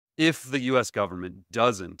if the US government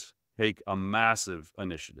doesn't take a massive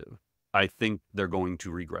initiative, I think they're going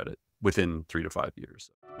to regret it within 3 to 5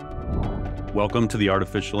 years. Welcome to the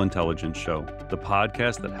Artificial Intelligence Show, the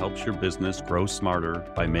podcast that helps your business grow smarter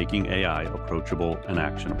by making AI approachable and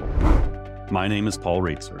actionable. My name is Paul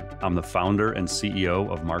Roetzer. I'm the founder and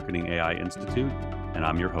CEO of Marketing AI Institute, and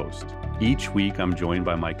I'm your host. Each week, I'm joined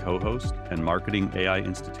by my co-host and Marketing AI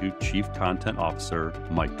Institute Chief Content Officer,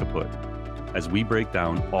 Mike Kaput, as we break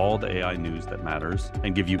down all the AI news that matters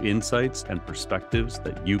and give you insights and perspectives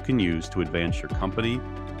that you can use to advance your company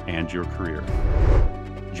and your career.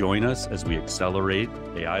 Join us as we accelerate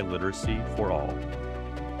AI literacy for all.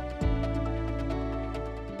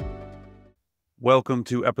 Welcome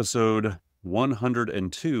to episode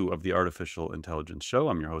 102 of the Artificial Intelligence Show.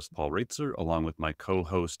 I'm your host, Paul Roetzer, along with my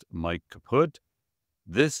co-host, Mike Kaput.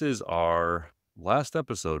 This is our last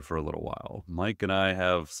episode for a little while. Mike and I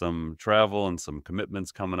have some travel and some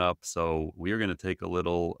commitments coming up, so we are going to take a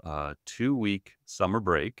little 2-week summer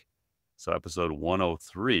break. So episode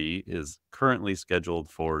 103 is currently scheduled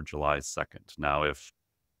for July 2nd. Now, if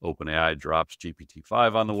OpenAI drops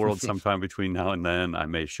GPT-5 on the world sometime between now and then, I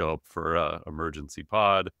may show up for an emergency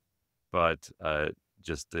pod. But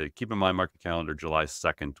just to keep in mind, mark the calendar, July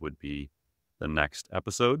 2nd would be the next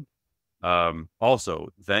episode. Also,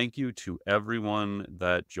 thank you to everyone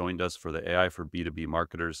that joined us for the AI for B2B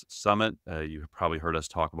Marketers Summit. You probably heard us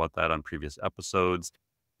talk about that on previous episodes.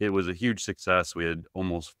 It was a huge success. We had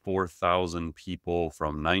almost 4,000 people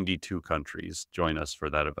from 92 countries join us for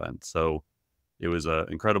that event. So it was an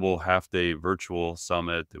incredible half-day virtual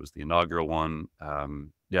summit. It was the inaugural one.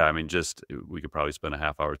 Yeah, I mean, we could probably spend a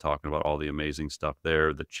half hour talking about all the amazing stuff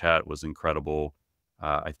there. The chat was incredible.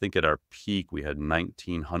 I think at our peak, we had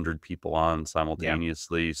 1,900 people on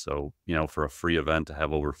simultaneously. Yeah. So, for a free event to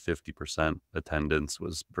have over 50% attendance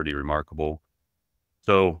was pretty remarkable.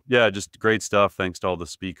 So, yeah, just great stuff. Thanks to all the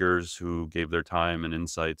speakers who gave their time and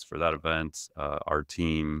insights for that event, our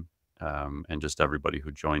team, and just everybody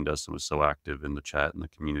who joined us and was so active in the chat and the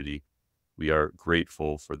community. We are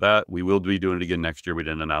grateful for that. We will be doing it again next year. We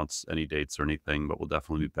didn't announce any dates or anything, but we'll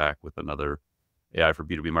definitely be back with another AI for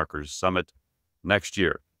B2B Marketers Summit next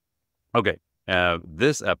year. Okay,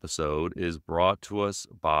 this episode is brought to us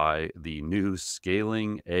by the new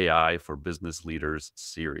Scaling AI for Business Leaders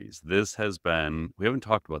series. This has been, we haven't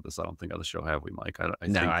talked about this, I don't think, on the show, have we, Mike?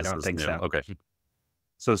 I don't think so. Okay.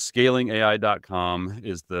 So scalingai.com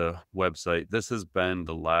is the website. This has been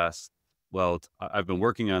the last, I've been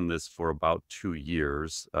working on this for about 2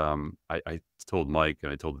 years. I told Mike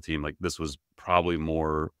and I told the team, this was probably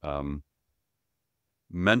more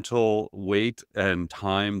mental weight and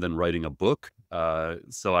time than writing a book.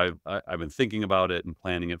 So I've been thinking about it and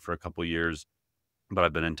planning it for a couple of years, but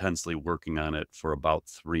I've been intensely working on it for about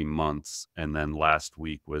 3 months. And then last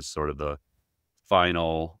week was sort of the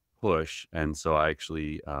final push. And so I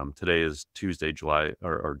actually, today is Tuesday, June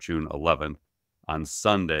 11th. On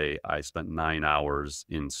Sunday, I spent 9 hours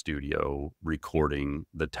in studio recording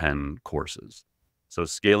the 10 courses. So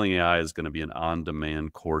Scaling AI is going to be an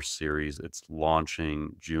on-demand course series. It's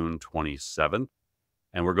launching June 27th,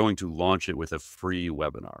 and we're going to launch it with a free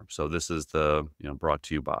webinar. So this is brought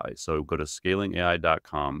to you by. So go to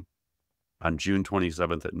scalingai.com. On June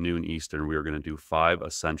 27th at noon Eastern, we are going to do 5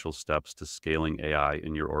 essential steps to scaling AI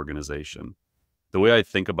in your organization. The way I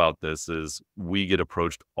think about this is we get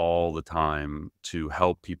approached all the time to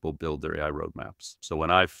help people build their AI roadmaps. So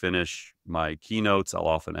when I finish my keynotes, I'll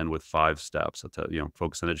often end with 5 steps. I'll tell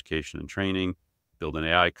focus on education and training, build an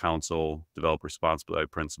AI council, develop responsible AI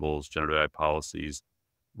principles, generative AI policies,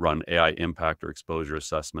 run AI impact or exposure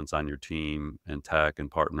assessments on your team and tech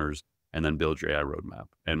and partners, and then build your AI roadmap.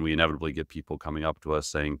 And we inevitably get people coming up to us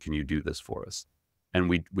saying, can you do this for us? And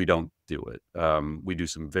we don't do it. We do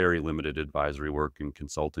some very limited advisory work and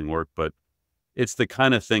consulting work, but it's the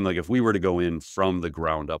kind of thing, if we were to go in from the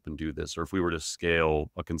ground up and do this, or if we were to scale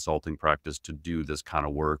a consulting practice to do this kind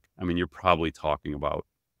of work, I mean, you're probably talking about,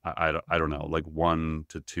 I don't know, $1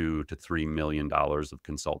 to $2 to $3 million of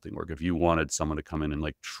consulting work. If you wanted someone to come in and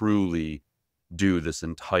truly do this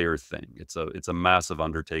entire thing, it's a massive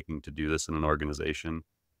undertaking to do this in an organization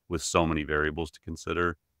with so many variables to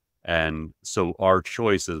consider. And so our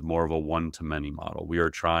choice is more of a one-to-many model. We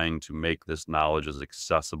are trying to make this knowledge as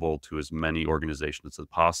accessible to as many organizations as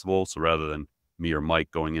possible. So rather than me or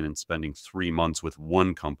Mike going in and spending 3 months with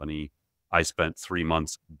one company, I spent 3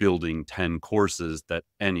 months building 10 courses that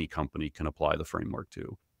any company can apply the framework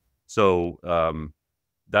to. So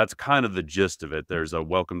that's kind of the gist of it. There's a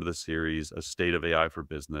welcome to the series, a state of AI for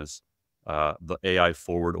business, the AI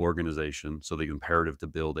forward organization. So the imperative to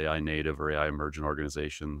build AI native or AI emergent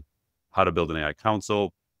organization, how to build an AI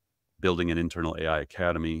council, building an internal AI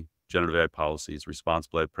academy, generative AI policies,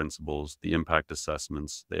 responsible AI principles, the impact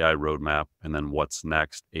assessments, the AI roadmap, and then what's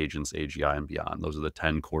next, agents, AGI, and beyond. Those are the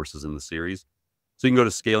 10 courses in the series. So you can go to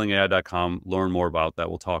scalingai.com, learn more about that.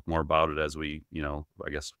 We'll talk more about it as we, I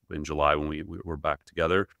guess in July when we're back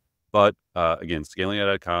together. But again,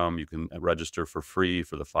 scalingai.com, you can register for free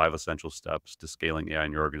for the 5 essential steps to scaling AI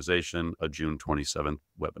in your organization, a June 27th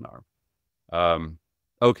webinar.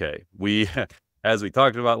 Okay, as we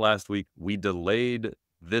talked about last week, we delayed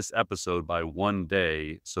this episode by 1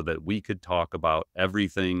 day so that we could talk about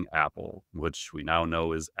everything Apple, which we now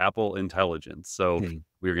know is Apple Intelligence. So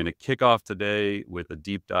we're going to kick off today with a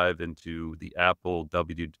deep dive into the Apple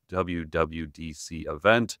WWDC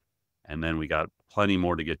event. And then we got plenty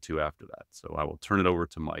more to get to after that. So I will turn it over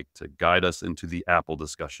to Mike to guide us into the Apple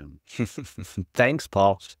discussion. Thanks,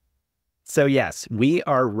 Paul. So yes, we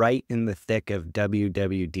are right in the thick of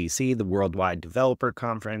WWDC, the Worldwide Developer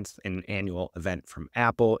Conference, an annual event from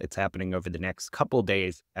Apple. It's happening over the next couple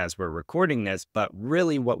days as we're recording this, but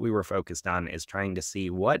really what we were focused on is trying to see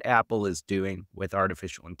what Apple is doing with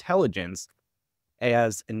artificial intelligence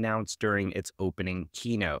as announced during its opening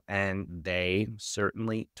keynote. And they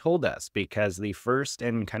certainly told us, because the first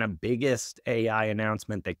and kind of biggest AI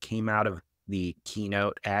announcement that came out of the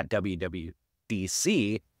keynote at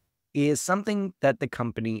WWDC is something that the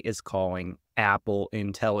company is calling Apple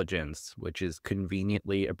Intelligence, which is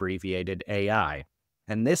conveniently abbreviated AI.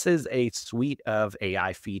 And this is a suite of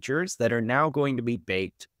AI features that are now going to be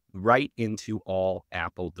baked right into all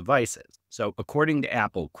Apple devices. So according to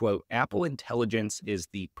Apple, quote, Apple Intelligence is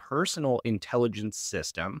the personal intelligence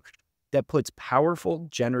system that puts powerful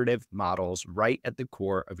generative models right at the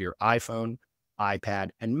core of your iPhone,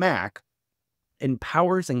 iPad, and Mac,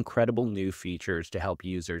 empowers incredible new features to help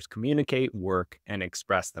users communicate, work, and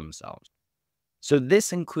express themselves. So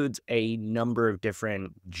this includes a number of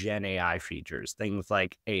different Gen AI features, things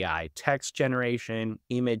like AI text generation,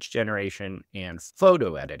 image generation, and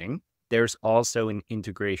photo editing. There's also an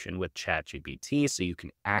integration with ChatGPT, so you can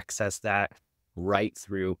access that right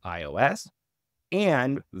through iOS.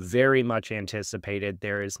 And very much anticipated,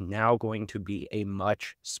 there is now going to be a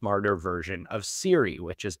much smarter version of Siri,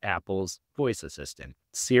 which is Apple's voice assistant.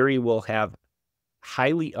 Siri will have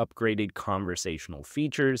highly upgraded conversational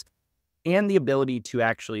features and the ability to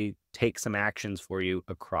actually take some actions for you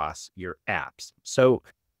across your apps. So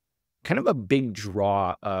kind of a big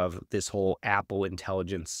draw of this whole Apple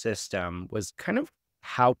Intelligence system was kind of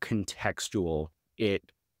how contextual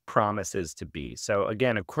it promises to be. So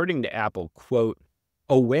again, according to Apple, quote,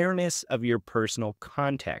 awareness of your personal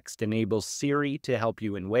context enables Siri to help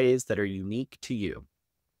you in ways that are unique to you.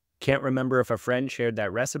 Can't remember if a friend shared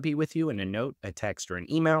that recipe with you in a note, a text, or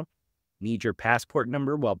an email? Need your passport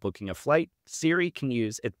number while booking a flight? Siri can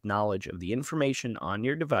use its knowledge of the information on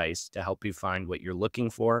your device to help you find what you're looking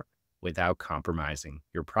for without compromising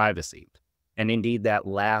your privacy. And indeed, that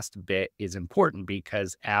last bit is important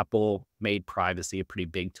because Apple made privacy a pretty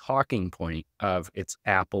big talking point of its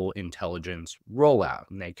Apple Intelligence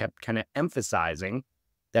rollout. And they kept kind of emphasizing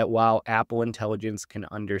that while Apple Intelligence can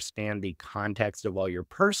understand the context of all your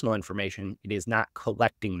personal information, it is not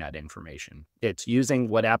collecting that information. It's using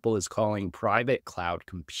what Apple is calling private cloud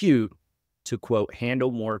compute to, quote,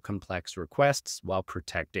 handle more complex requests while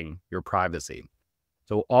protecting your privacy.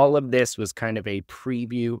 So all of this was kind of a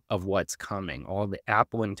preview of what's coming. All the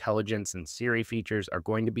Apple Intelligence and Siri features are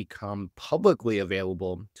going to become publicly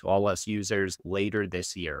available to all us users later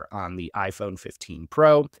this year on the iPhone 15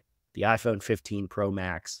 Pro, the iPhone 15 Pro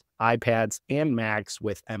Max, iPads, and Macs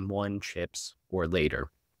with M1 chips or later.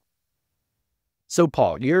 So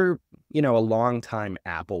Paul, you're, a longtime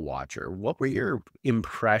Apple watcher. What were your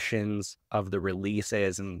impressions of the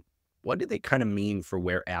releases, and what do they kind of mean for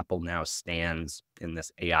where Apple now stands in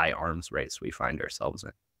this AI arms race we find ourselves in?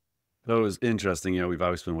 So it was interesting. We've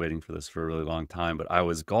always been waiting for this for a really long time, but I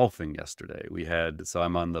was golfing yesterday. So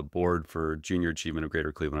I'm on the board for Junior Achievement of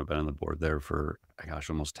Greater Cleveland. I've been on the board there for,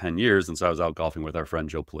 almost 10 years. And so I was out golfing with our friend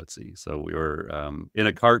Joe Polizzi. So we were in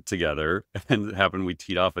a cart together, and it happened we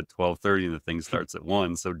teed off at 12:30 and the thing starts at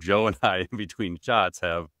 1. So Joe and I, in between shots,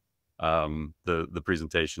 have the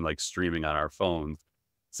presentation like streaming on our phones.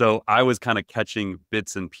 So I was kind of catching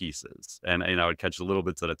bits and pieces, and I would catch little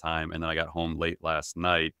bits at a time. And then I got home late last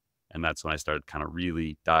night, and that's when I started kind of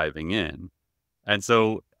really diving in. And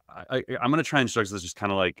so I'm going to try and structure this just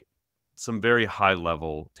kind of like some very high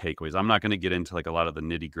level takeaways. I'm not going to get into like a lot of the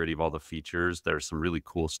nitty gritty of all the features. There's some really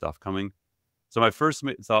cool stuff coming. So my first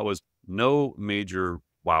thought was no major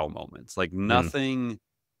wow moments, like nothing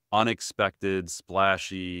unexpected,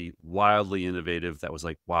 splashy, wildly innovative that was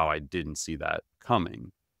like, wow, I didn't see that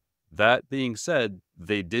coming. That being said,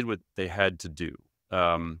 they did what they had to do.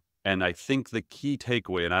 And I think the key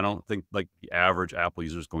takeaway, and I don't think like the average Apple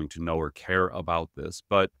user is going to know or care about this,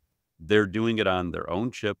 but they're doing it on their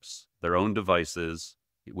own chips, their own devices,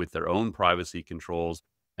 with their own privacy controls.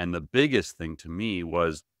 And the biggest thing to me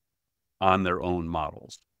was on their own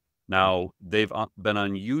models. Now, they've been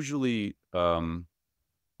unusually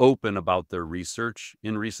open about their research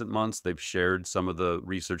in recent months. They've shared some of the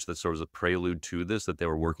research that sort of was a prelude to this, that they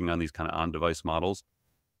were working on these kind of on-device models.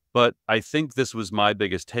 But I think this was my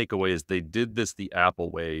biggest takeaway is they did this the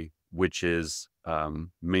Apple way, which is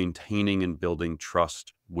maintaining and building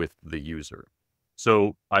trust with the user.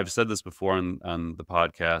 So I've said this before on the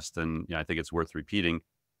podcast, and I think it's worth repeating.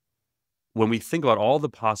 When we think about all the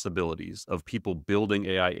possibilities of people building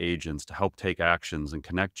AI agents to help take actions and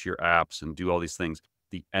connect to your apps and do all these things,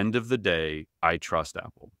 the end of the day, I trust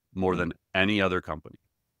Apple more than any other company.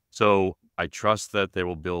 So I trust that they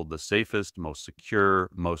will build the safest, most secure,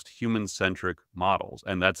 most human-centric models.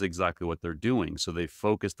 And that's exactly what they're doing. So they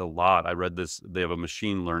focused a lot. I read this, they have a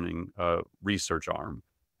machine learning research arm,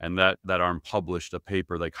 and that arm published a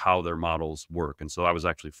paper like how their models work. And so I was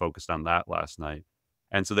actually focused on that last night.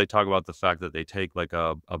 And so they talk about the fact that they take like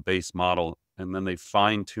a base model and then they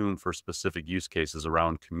fine tune for specific use cases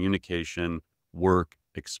around communication, work,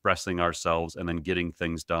 expressing ourselves, and then getting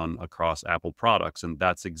things done across Apple products. And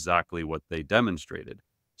that's exactly what they demonstrated.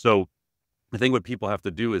 So I think what people have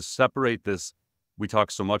to do is separate this. We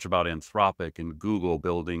talk so much about Anthropic and Google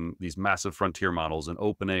building these massive frontier models and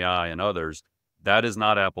OpenAI and others. That is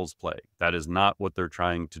not Apple's play. That is not what they're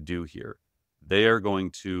trying to do here. They are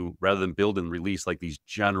going to, rather than build and release like these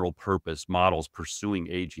general purpose models pursuing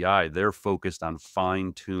AGI, they're focused on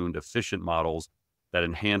fine-tuned, efficient models that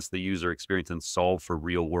enhance the user experience and solve for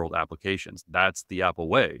real-world applications. That's the Apple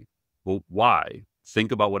way. Well, why?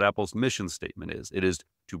 Think about what Apple's mission statement is. It is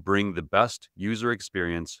to bring the best user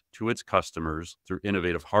experience to its customers through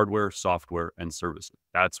innovative hardware, software, and services.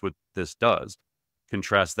 That's what this does.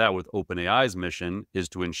 Contrast that with OpenAI's mission is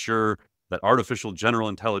to ensure that artificial general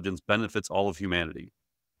intelligence benefits all of humanity.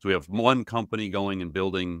 So we have one company going and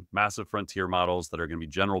building massive frontier models that are going to be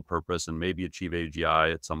general purpose and maybe achieve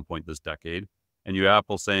AGI at some point this decade. And you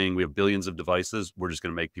Apple saying we have billions of devices, we're just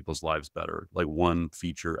going to make people's lives better, like one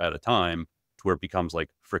feature at a time, to where it becomes like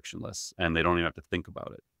frictionless and they don't even have to think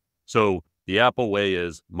about it. So the Apple way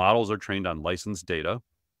is models are trained on licensed data,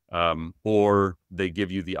 or they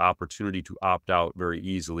give you the opportunity to opt out very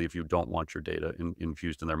easily if you don't want your data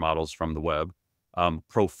infused in their models from the web.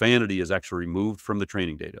 Profanity is actually removed from the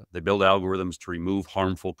training data. They build algorithms to remove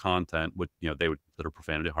harmful content, which they would consider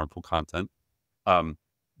profanity harmful content.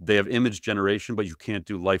 They have image generation, but you can't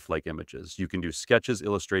do lifelike images. You can do sketches,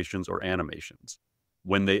 illustrations, or animations.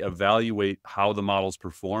 When they evaluate how the models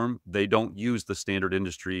perform, they don't use the standard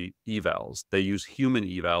industry evals. They use human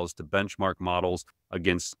evals to benchmark models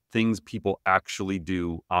against things people actually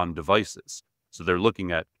do on devices. So they're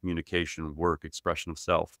looking at communication, work, expression of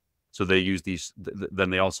self. So they use these, then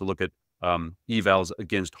they also look at evals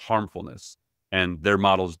against harmfulness, and their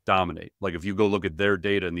models dominate. Like if you go look at their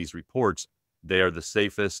data in these reports, they are the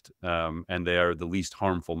safest and they are the least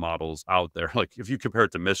harmful models out there. Like if you compare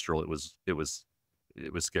it to Mistral, it was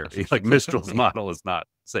scary. Like Mistral's model is not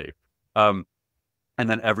safe. And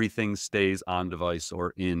then everything stays on device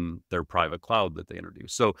or in their private cloud that they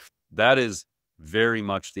introduce. So that is very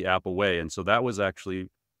much the Apple way. And so that was actually,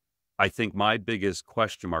 I think, my biggest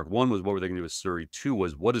question mark. One was, what were they going to do with Siri? Two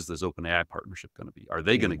was, what is this OpenAI partnership going to be? Are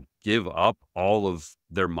they going to give up all of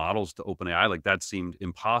their models to OpenAI? Like that seemed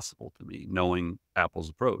impossible to me, knowing Apple's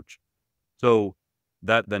approach. So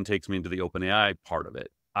that then takes me into the OpenAI part of it.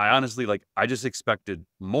 I honestly, I just expected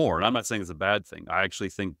more. And I'm not saying it's a bad thing. I actually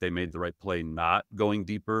think they made the right play not going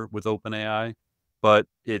deeper with OpenAI. But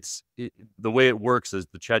the way it works is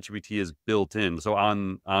the ChatGPT is built in. So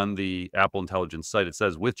on the Apple Intelligence site, it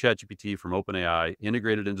says, with ChatGPT from OpenAI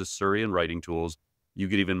integrated into Siri and writing tools, you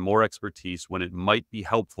get even more expertise when it might be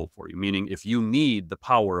helpful for you. Meaning, if you need the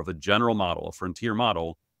power of a general model, a frontier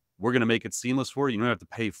model, we're going to make it seamless for you. You don't have to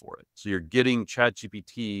pay for it. So you're getting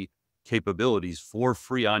ChatGPT capabilities for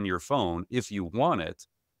free on your phone if you want it.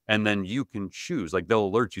 And then you can choose. Like they'll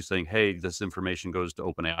alert you saying, hey, this information goes to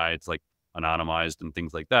OpenAI. It's like anonymized and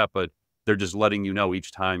things like that, but they're just letting you know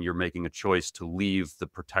each time you're making a choice to leave the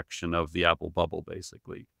protection of the Apple bubble,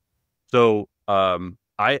 basically. So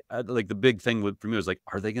I like the big thing for me was like,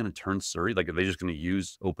 are they going to turn Siri? Like, are they just going to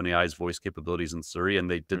use OpenAI's voice capabilities in Siri? And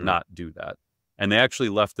they did not do that. And they actually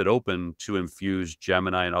left it open to infuse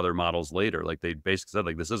Gemini and other models later. Like they basically said,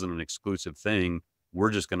 like, this isn't an exclusive thing.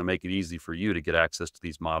 We're just going to make it easy for you to get access to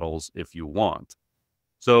these models if you want.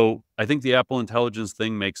 So I think the Apple Intelligence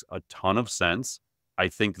thing makes a ton of sense. I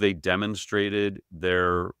think they demonstrated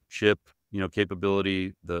their chip,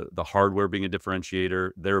 capability, the hardware being a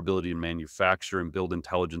differentiator, their ability to manufacture and build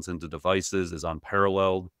intelligence into devices is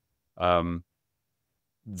unparalleled. Um,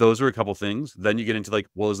 those are a couple things. Then you get into like,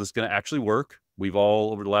 well, is this going to actually work? We've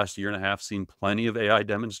all over the last year and a half seen plenty of AI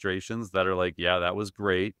demonstrations that are like, yeah, that was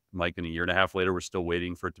great. Like in a year and a half later, we're still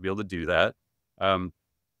waiting for it to be able to do that. Um,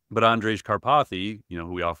 but Andrej Karpathy,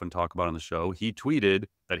 who we often talk about on the show, he tweeted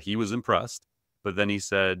that he was impressed. But then he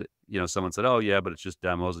said, someone said, oh, yeah, but it's just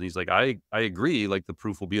demos. And he's like, I agree. Like the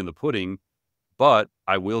proof will be in the pudding. But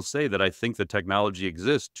I will say that I think the technology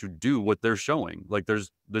exists to do what they're showing. Like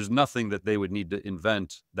there's nothing that they would need to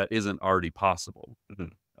invent that isn't already possible.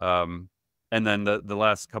 Um, and then the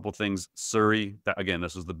last couple things, Surrey, that, again,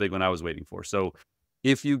 this was the big one I was waiting for. So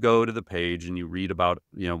if you go to the page and you read about,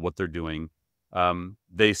 what they're doing,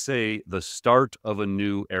 they say the start of a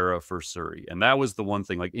new era for Surrey. And that was the one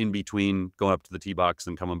thing, like in between going up to the tee box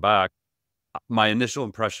and coming back, my initial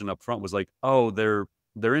impression up front was like, oh, they're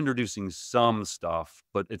introducing some stuff,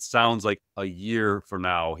 but it sounds like a year from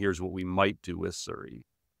now, here's what we might do with Surrey.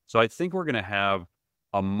 So I think we're going to have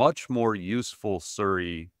a much more useful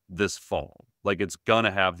Surrey this fall. Like it's going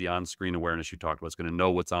to have the on-screen awareness you talked about. It's going to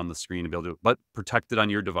know what's on the screen and be able to, but protected on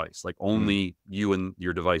your device. Like only you and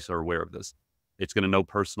your device are aware of this. It's going to know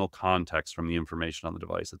personal context from the information on the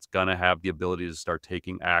device. It's going to have the ability to start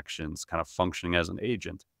taking actions, kind of functioning as an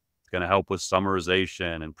agent. It's going to help with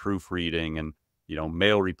summarization and proofreading and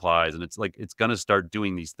mail replies. And it's like, it's going to start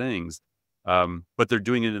doing these things. But they're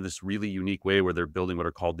doing it in this really unique way where they're building what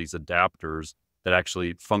are called these adapters that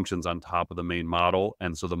actually functions on top of the main model.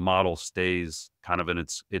 And so the model stays kind of in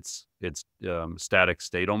its static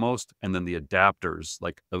state almost. And then the adapters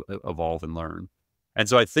like evolve and learn. And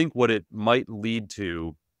so I think what it might lead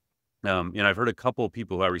to, I've heard a couple of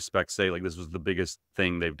people who I respect say like this was the biggest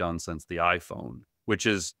thing they've done since the iPhone, which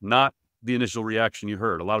is not the initial reaction you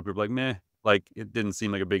heard. A lot of people are like, meh, like it didn't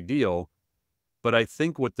seem like a big deal. But I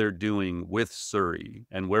think what they're doing with Surrey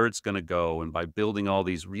and where it's going to go, and by building all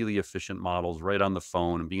these really efficient models right on the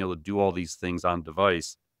phone and being able to do all these things on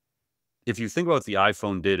device, if you think about what the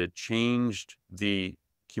iPhone did, it changed the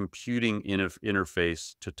computing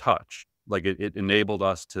interface to touch. Like it enabled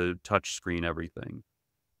us to touch screen everything.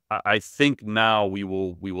 I think now we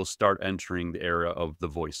will start entering the era of the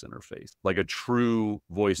voice interface, like a true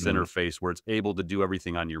voice interface where it's able to do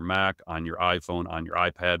everything on your Mac, on your iPhone, on your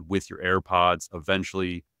iPad, with your AirPods,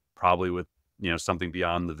 eventually probably with, something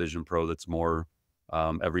beyond the Vision Pro that's more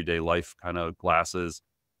everyday life kind of glasses.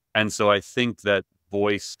 And so I think that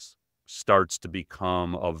voice starts to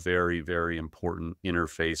become a very, very important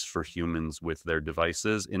interface for humans with their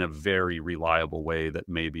devices in a very reliable way that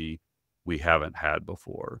maybe we haven't had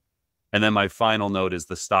before. And then my final note is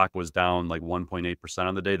the stock was down like 1.8%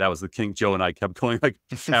 on the day. That was the king. Joe and I kept going like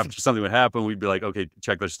after something would happen, we'd be like, okay,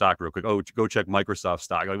 check their stock real quick. Oh, go check Microsoft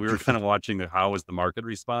stock. Like we were kind of watching how was the market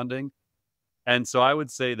responding. And so I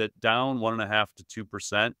would say that down 1.5 to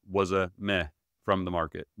 2% was a meh from the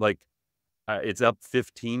market. Like it's up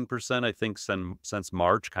 15%, I think, since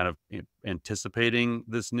March, kind of anticipating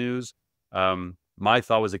this news. My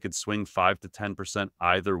thought was it could swing 5 to 10%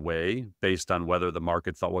 either way based on whether the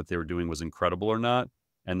market thought what they were doing was incredible or not.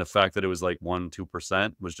 And the fact that it was like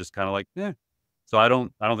 1-2% was just kind of like, yeah. So I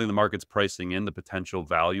don't think the market's pricing in the potential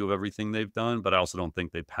value of everything they've done, but I also don't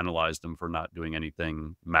think they penalized them for not doing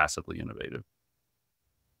anything massively innovative.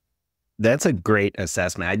 That's a great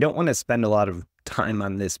assessment. I don't want to spend a lot of time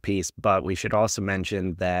on this piece, but we should also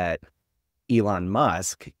mention that Elon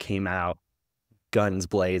Musk came out guns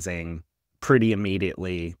blazing pretty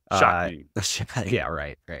immediately. Shocking. Yeah,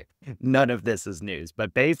 right. None of this is news,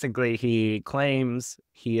 but basically he claims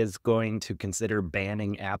he is going to consider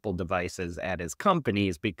banning Apple devices at his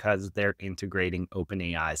companies because they're integrating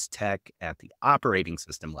OpenAI's tech at the operating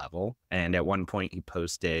system level. And at one point he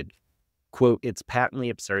posted, quote, "It's patently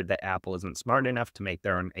absurd that Apple isn't smart enough to make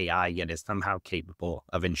their own AI, yet is somehow capable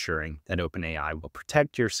of ensuring that OpenAI will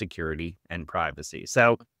protect your security and privacy."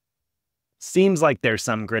 So seems like there's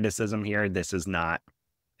some criticism here. This is not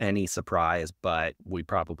any surprise, but we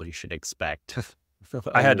probably should expect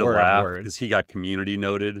I had to laugh because he got community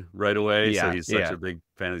noted right away. Yeah, so he's such a big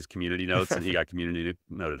fan of these community notes, and he got community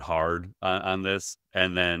noted hard on this.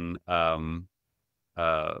 And then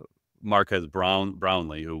Marquez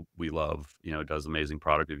Brownlee, who we love, does amazing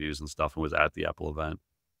product reviews and stuff, and was at the Apple event.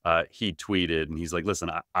 He tweeted and he's like, listen,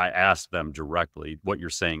 I asked them directly, what you're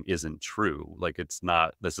saying isn't true. Like,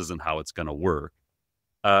 this isn't how it's going to work.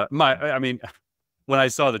 I mean, when I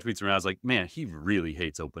saw the tweets around, I was like, man, he really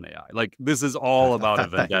hates OpenAI. Like, this is all about a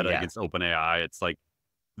vendetta against OpenAI. It's like,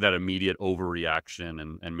 that immediate overreaction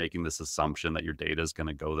and making this assumption that your data is going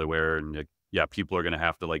to go there. And yeah, people are going to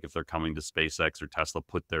have to, like, if they're coming to SpaceX or Tesla,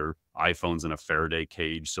 put their iPhones in a Faraday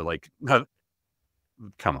cage. So like,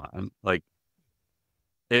 come on, like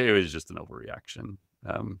it was just an overreaction.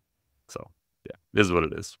 So yeah, it is what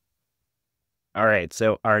it is. All right.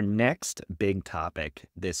 So our next big topic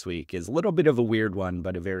this week is a little bit of a weird one,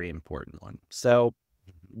 but a very important one. So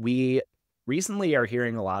we recently are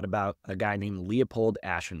hearing a lot about a guy named Leopold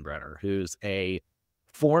Aschebrenner, who's a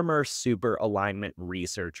former super alignment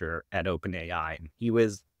researcher at OpenAI. He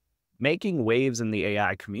was making waves in the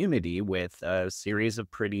AI community with a series of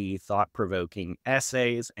pretty thought-provoking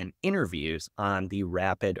essays and interviews on the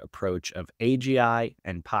rapid approach of AGI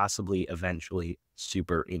and possibly eventually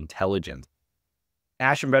superintelligence.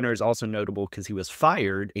 Aschenbrenner is also notable because he was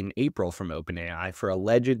fired in April from OpenAI for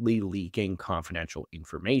allegedly leaking confidential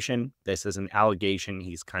information. This is an allegation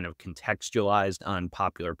he's kind of contextualized on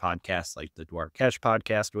popular podcasts like the Dwarkesh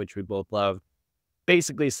podcast, which we both love,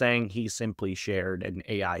 basically saying he simply shared an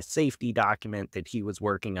AI safety document that he was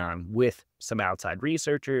working on with some outside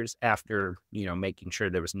researchers after, making sure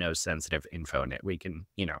there was no sensitive info in it. We can,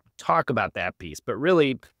 talk about that piece, but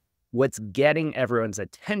really what's getting everyone's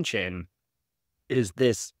attention is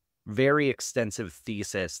this very extensive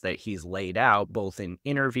thesis that he's laid out both in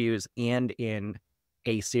interviews and in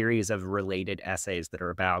a series of related essays that are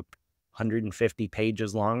about 150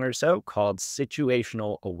 pages long or so, called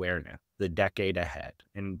Situational Awareness, the Decade Ahead.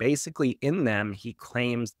 And basically in them, he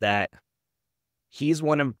claims that he's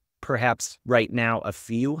one of perhaps right now a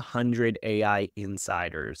few hundred AI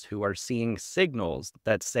insiders who are seeing signals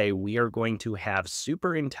that say we are going to have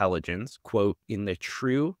superintelligence, quote, in the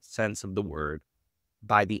true sense of the word,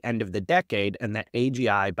 by the end of the decade, and that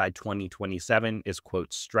AGI by 2027 is,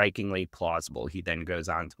 quote, strikingly plausible. He then goes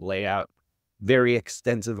on to lay out very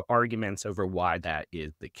extensive arguments over why that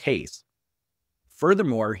is the case.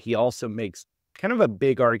 Furthermore, he also makes kind of a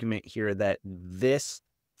big argument here that this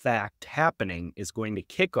fact happening is going to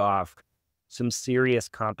kick off some serious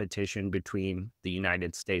competition between the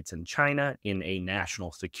United States and China in a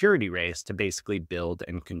national security race to basically build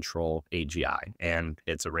and control AGI. And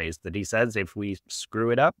it's a race that he says, if we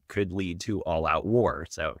screw it up, could lead to all-out war.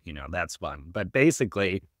 So, that's fun. But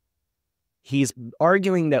basically, he's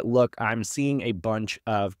arguing that, look, I'm seeing a bunch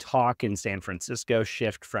of talk in San Francisco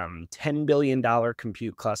shift from $10 billion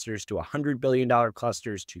compute clusters to $100 billion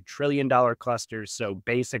clusters to $1 trillion clusters. So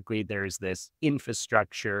basically, there's this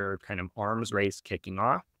infrastructure kind of arms race kicking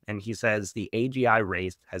off. And he says the AGI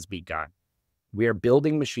race has begun. We are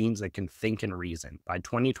building machines that can think and reason. By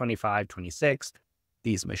 2025, 26,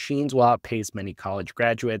 these machines will outpace many college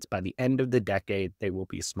graduates. By the end of the decade, they will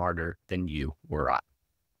be smarter than you or I.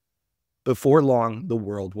 Before long, the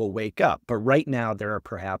world will wake up. But right now, there are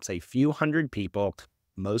perhaps a few hundred people,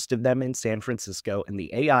 most of them in San Francisco, in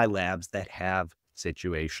the AI labs that have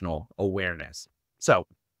situational awareness. So,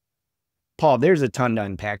 Paul, there's a ton to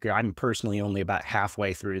unpack here. I'm personally only about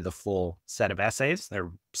halfway through the full set of essays. They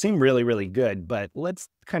seem really, really good, but let's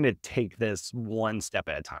kind of take this one step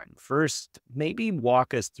at a time. First, maybe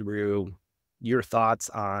walk us through your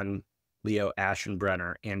thoughts on Leo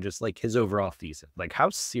Aschenbrenner and just like his overall thesis. Like,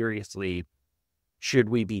 how seriously should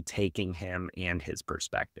we be taking him and his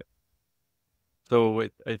perspective? So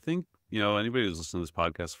I think, anybody who's listened to this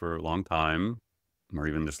podcast for a long time, or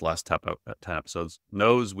even just last 10 episodes,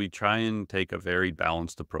 knows we try and take a very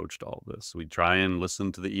balanced approach to all this. We try and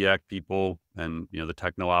listen to the EAC people and, the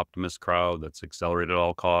techno-optimist crowd that's accelerated at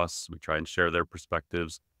all costs. We try and share their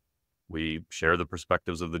perspectives. We share the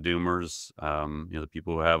perspectives of the doomers, the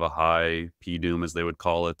people who have a high P-doom, as they would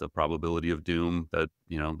call it, the probability of doom, that,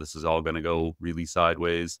 this is all going to go really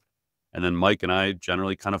sideways. And then Mike and I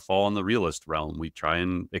generally kind of fall in the realist realm. We try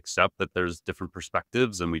and accept that there's different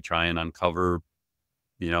perspectives, and we try and uncover,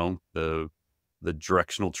 the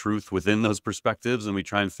directional truth within those perspectives, and we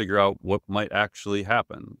try and figure out what might actually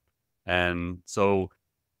happen. And so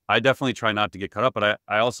I definitely try not to get caught up, but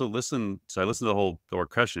I also listen. So I listened to the whole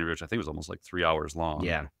Dwarkesh interview, which I think was almost like 3 hours long.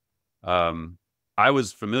 Yeah. I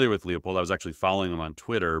was familiar with Leopold. I was actually following him on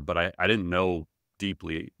Twitter, but I didn't know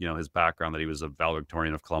deeply, his background, that he was a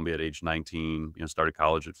valedictorian of Columbia at age 19, started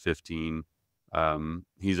college at 15.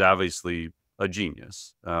 He's obviously a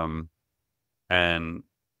genius. And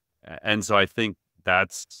so I think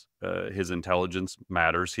that's his intelligence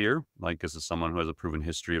matters here. Like, this is someone who has a proven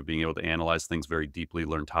history of being able to analyze things very deeply,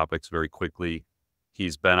 learn topics very quickly.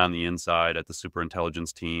 He's been on the inside at the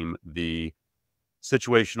Superintelligence team. The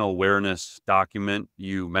situational awareness document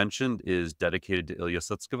you mentioned is dedicated to Ilya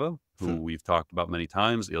Sutskever, who we've talked about many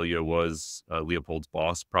times. Ilya was Leopold's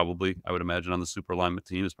boss, probably, I would imagine, on the superalignment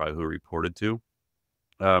team, is probably who he reported to.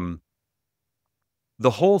 Um,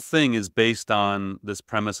 the whole thing is based on this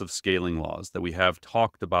premise of scaling laws that we have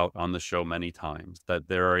talked about on the show many times, that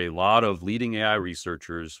there are a lot of leading AI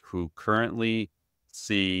researchers who currently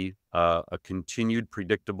see a continued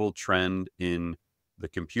predictable trend in the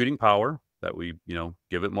computing power that we,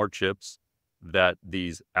 give it more chips, that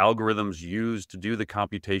these algorithms used to do the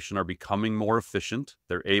computation are becoming more efficient.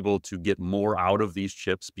 They're able to get more out of these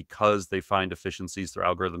chips because they find efficiencies through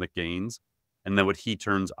algorithmic gains. And then what he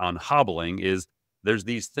turns on hobbling is there's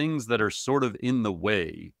these things that are sort of in the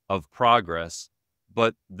way of progress,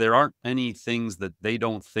 but there aren't any things that they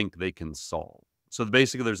don't think they can solve. So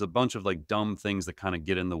basically, there's a bunch of like dumb things that kind of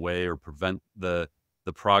get in the way or prevent the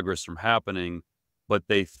progress from happening, but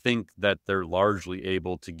they think that they're largely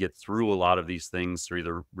able to get through a lot of these things through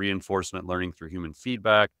either reinforcement learning through human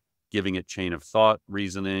feedback, giving it chain of thought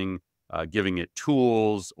reasoning, giving it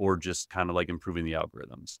tools, or just kind of like improving the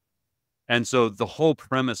algorithms. And so the whole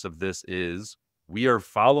premise of this is we are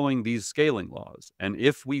following these scaling laws. And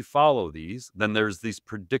if we follow these, then there's these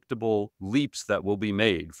predictable leaps that will be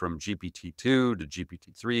made from GPT-2 to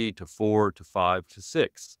GPT-3 to 4 to 5 to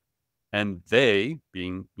 6. And they,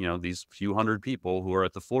 being, these few hundred people who are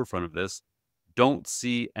at the forefront of this, don't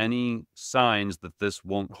see any signs that this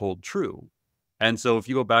won't hold true. And so if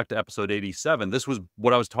you go back to episode 87, this was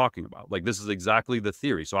what I was talking about. Like, this is exactly the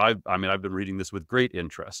theory. So I've been reading this with great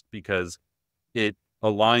interest because it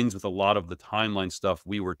aligns with a lot of the timeline stuff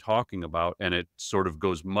we were talking about, and it sort of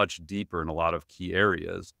goes much deeper in a lot of key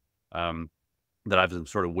areas that I've been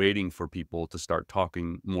sort of waiting for people to start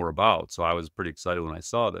talking more about. So I was pretty excited when I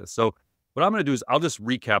saw this. So what I'm going to do is I'll just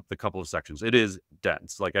recap the couple of sections. It is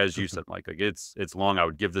dense, like as you said, Mike. Like it's long. I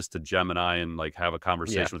would give this to Gemini and like have a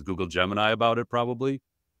conversation with Google Gemini about it, probably.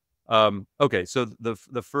 Okay, so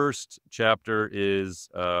the first chapter is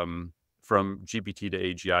from GPT to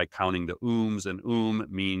AGI, counting the ohms, and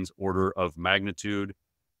means order of magnitude.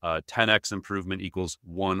 10x improvement equals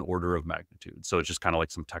 1 order of magnitude. So it's just kind of like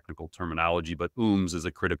some technical terminology, but ohms is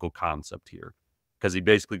a critical concept here because he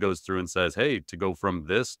basically goes through and says, hey, to go from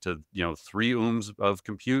this to, 3 ohms of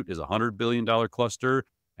compute is $100 billion cluster.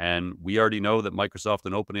 And we already know that Microsoft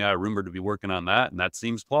and OpenAI are rumored to be working on that. And that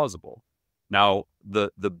seems plausible. Now, the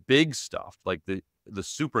big stuff, like the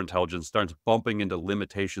superintelligence, starts bumping into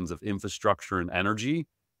limitations of infrastructure and energy,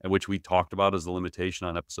 which we talked about as the limitation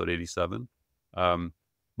on episode 87.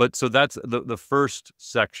 But so that's the first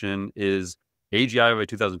section is AGI by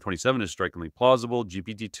 2027 is strikingly plausible.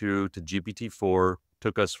 GPT-2 to GPT-4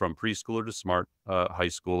 took us from preschooler to smart high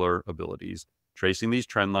schooler abilities. Tracing these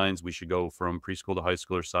trend lines, we should go from preschool to high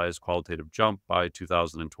schooler size qualitative jump by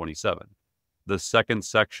 2027. The second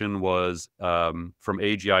section was from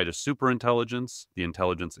AGI to superintelligence, the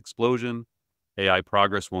intelligence explosion. AI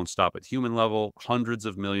progress won't stop at human level. Hundreds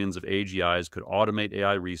of millions of AGIs could automate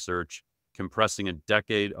AI research, compressing a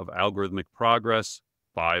decade of algorithmic progress,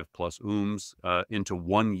 5+ ohms, into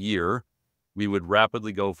 1 year. We would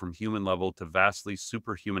rapidly go from human level to vastly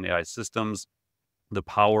superhuman AI systems. The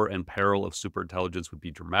power and peril of superintelligence would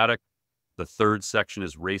be dramatic. The third section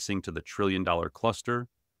is racing to the trillion-dollar cluster.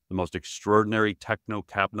 The most extraordinary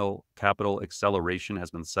techno-capital acceleration has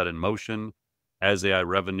been set in motion. As AI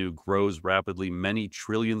revenue grows rapidly, many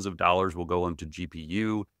trillions of dollars will go into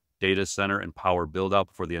GPU, data center, and power build-out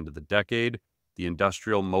before the end of the decade. The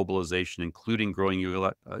industrial mobilization, including growing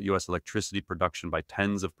U.S. electricity production by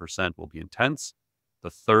tens of percent, will be intense. The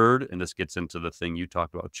third, and this gets into the thing you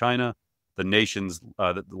talked about, China, the nations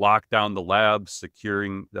that lock down the labs,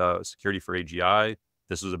 securing security for AGI.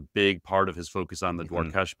 This was a big part of his focus on the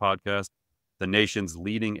Dwarkesh podcast. The nation's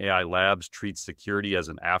leading AI labs treat security as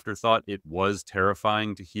an afterthought. It was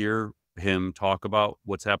terrifying to hear him talk about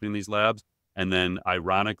what's happening in these labs. And then,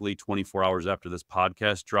 ironically, 24 hours after this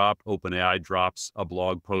podcast dropped, OpenAI drops a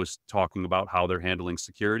blog post talking about how they're handling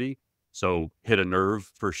security. So hit a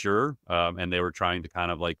nerve for sure. And they were trying to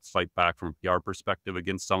kind of like fight back from a PR perspective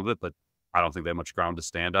against some of it, but I don't think they have much ground to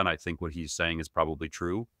stand on. I think what he's saying is probably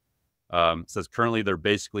true. Says currently they're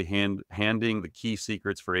basically handing the key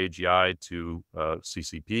secrets for AGI to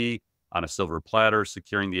CCP on a silver platter.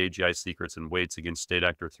 Securing the AGI secrets and weights against state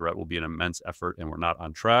actor threat will be an immense effort, and we're not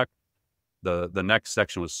on track. The next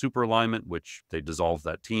section was superalignment, which they dissolved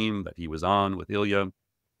that team that he was on with Ilya.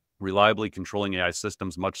 Reliably controlling AI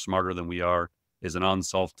systems much smarter than we are is an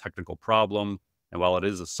unsolved technical problem. And while it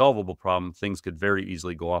is a solvable problem, things could very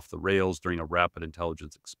easily go off the rails during a rapid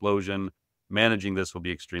intelligence explosion. Managing this will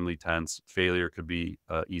be extremely tense. Failure could be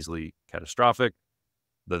easily catastrophic.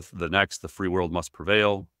 The next, the free world must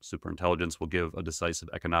prevail. Superintelligence will give a decisive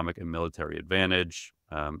economic and military advantage.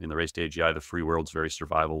 In the race to AGI, the free world's very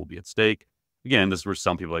survival will be at stake. Again, this is where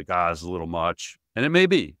some people are like, this is a little much. And it may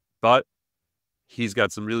be, but he's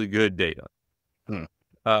got some really good data. Hmm.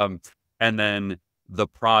 And then the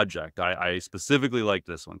project, I specifically like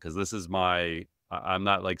this one because this is I'm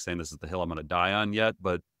not like saying this is the hill I'm going to die on yet,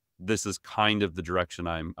 but this is kind of the direction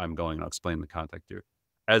I'm going. I'll explain the context here.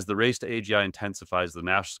 As the race to AGI intensifies, the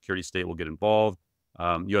national security state will get involved.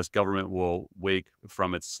 U.S. government will wake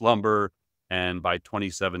from its slumber, and by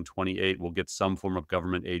 27, 28, we'll get some form of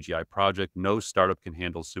government AGI project. No startup can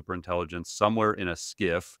handle superintelligence. Somewhere in a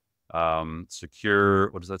skiff,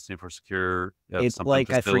 secure, what does that stand for? Secure It's something like,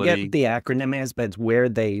 I forget what facility. the acronym is, but it's where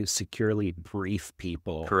they securely brief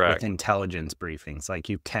people with Correct. intelligence briefings. Like,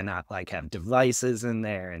 you cannot like have devices in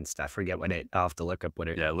there and stuff. Forget what I'll have to look up what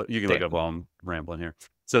it. Yeah, you can look up while I'm rambling here.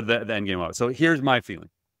 So the end game out. So here's my feeling.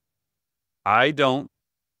 I don't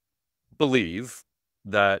believe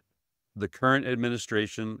that the current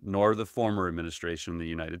administration, nor the former administration in the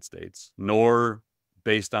United States, nor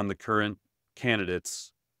based on the current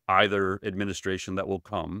candidates, either administration that will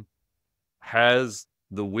come, has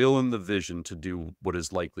the will and the vision to do what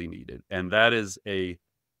is likely needed. And that is a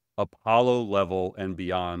Apollo level and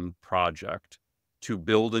beyond project to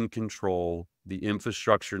build and control the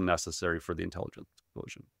infrastructure necessary for the intelligence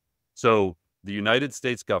explosion. So the United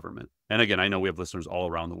States government, and again, I know we have listeners all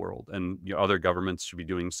around the world, and other governments should be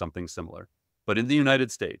doing something similar. But in the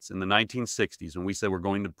United States, in the 1960s, when we said we're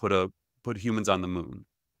going to put humans on the moon,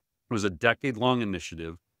 it was a decade-long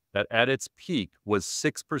initiative that at its peak was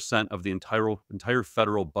 6% of the entire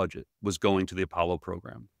federal budget was going to the Apollo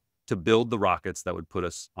program to build the rockets that would put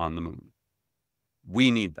us on the moon.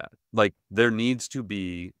 We need that. Like, there needs to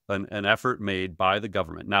be an effort made by the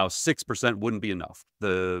government. Now, 6% wouldn't be enough.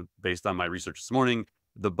 Based on my research this morning,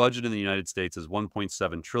 the budget in the United States is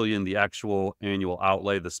 1.7 trillion. The actual annual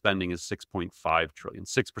outlay, the spending is 6.5 trillion.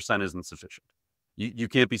 6% isn't sufficient. You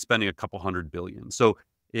can't be spending a couple $100 billion. So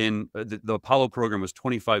in the Apollo program was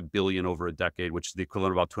 25 billion over a decade, which is the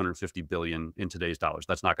equivalent of about 250 billion in today's dollars.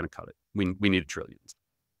 That's not going to cut it. We need trillions.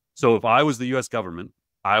 So if I was the US government,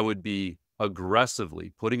 I would be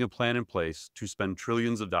aggressively putting a plan in place to spend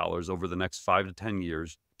trillions of dollars over the next 5 to 10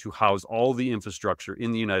 years to house all the infrastructure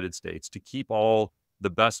in the United States, to keep all the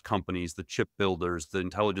best companies, the chip builders, the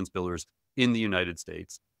intelligence builders in the United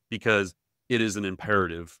States, because it is an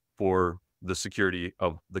imperative for the security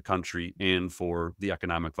of the country and for the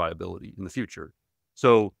economic viability in the future.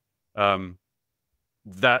 So I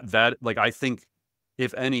think,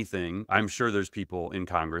 if anything, I'm sure there's people in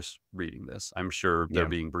Congress reading this. I'm sure they're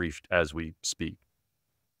being briefed as we speak.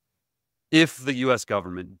 If the U.S.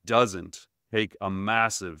 government doesn't take a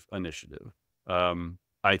massive initiative,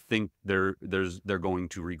 I think they're going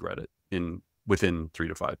to regret it within 3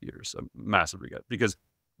 to 5 years. A massive regret, because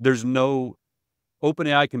there's no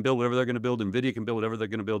OpenAI can build whatever they're going to build. NVIDIA can build whatever they're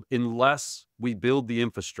going to build, unless we build the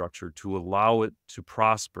infrastructure to allow it to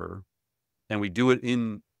prosper, and we do it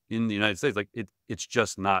in the United States. Like, it's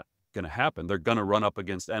just not going to happen. They're going to run up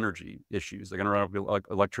against energy issues. They're going to run up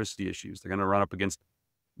against electricity issues. They're going to run up against,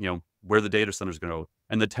 where the data center is going to go.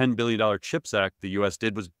 And the $10 billion CHIPS Act the U.S.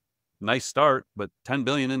 did was a nice start, but $10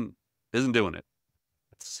 billion isn't doing it.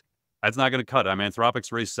 That's not going to cut it. I mean,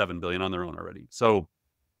 Anthropic's raised $7 billion on their own already. So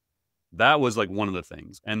that was like one of the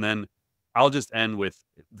things. And then I'll just end with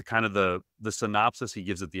the synopsis he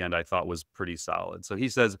gives at the end. I thought was pretty solid. So he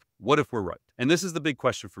says, what if we're right? And this is the big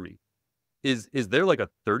question for me. Is there like a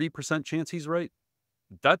 30% chance he's right?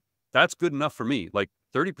 That's good enough for me. Like,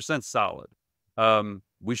 30% solid.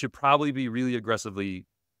 We should probably be really aggressively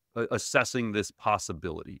assessing this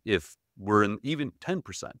possibility if we're in even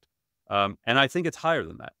 10%. And I think it's higher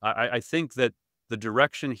than that. I think that the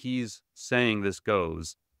direction he's saying this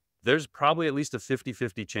goes, there's probably at least a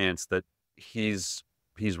 50-50 chance that he's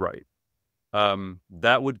right.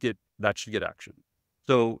 That should get action.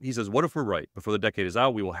 So he says, what if we're right? Before the decade is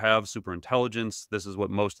out, we will have superintelligence. This is what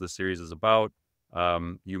most of the series is about.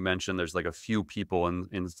 You mentioned there's like a few people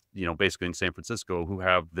in basically in San Francisco who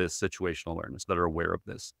have this situational awareness, that are aware of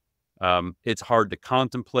this. It's hard to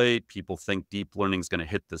contemplate. People think deep learning is going to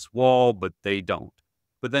hit this wall, but they don't.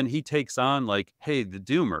 But then he takes on, like, hey, the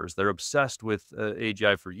doomers, they're obsessed with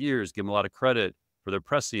AGI for years, give them a lot of credit for their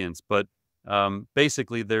prescience, but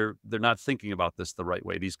basically they're not thinking about this the right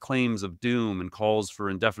way. These claims of doom and calls for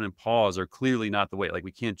indefinite pause are clearly not the way. Like,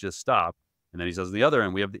 we can't just stop. And then he says, on the other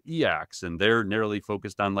end, we have the EACs, and they're narrowly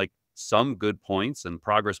focused on like some good points, and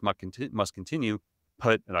progress must continue.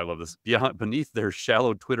 But, and I love this, beneath their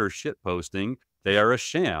shallow Twitter shit posting, they are a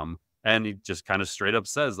sham. And he just kind of straight up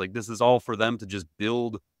says, like, this is all for them to just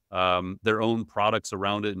build their own products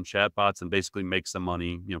around it and chatbots and basically make some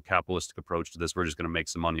money, capitalistic approach to this. We're just going to make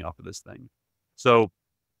some money off of this thing. So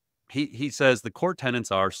he says the core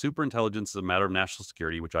tenets are superintelligence is a matter of national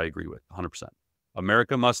security, which I agree with 100%.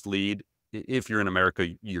 America must lead. If you're in America,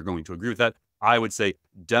 you're going to agree with that. I would say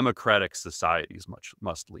democratic societies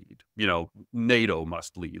must lead. You know, NATO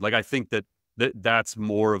must lead. Like, I think that's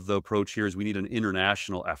more of the approach here is we need an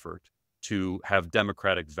international effort to have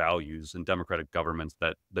democratic values and democratic governments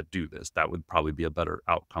that do this. That would probably be a better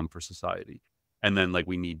outcome for society. And then, like,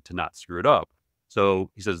 we need to not screw it up.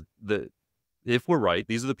 So he says that if we're right,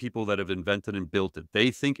 these are the people that have invented and built it.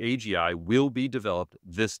 They think AGI will be developed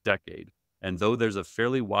this decade. And though there's a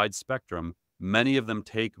fairly wide spectrum, many of them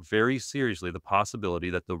take very seriously the possibility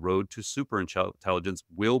that the road to superintelligence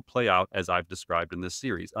will play out as I've described in this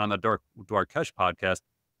series. On the Dwarkesh podcast,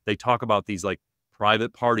 they talk about these like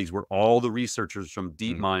private parties where all the researchers from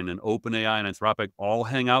DeepMind and OpenAI and Anthropic all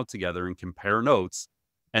hang out together and compare notes.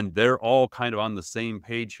 And they're all kind of on the same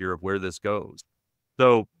page here of where this goes.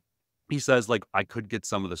 So he says, like, I could get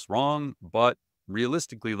some of this wrong, but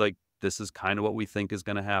realistically, like, this is kind of what we think is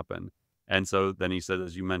going to happen. And so then he said,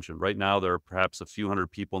 as you mentioned, right now, there are perhaps a few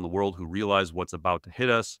hundred people in the world who realize what's about to hit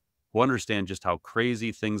us, who understand just how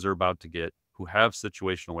crazy things are about to get, who have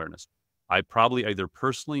situational awareness. I probably either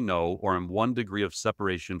personally know or am one degree of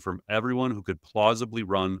separation from everyone who could plausibly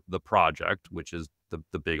run the project, which is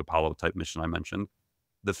the big Apollo type mission I mentioned.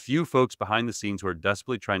 The few folks behind the scenes who are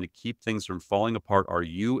desperately trying to keep things from falling apart are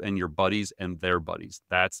you and your buddies and their buddies.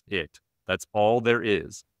 That's it. That's all there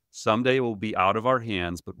is. Someday it will be out of our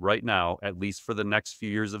hands, but right now, at least for the next few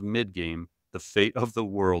years of mid-game, the fate of the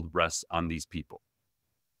world rests on these people.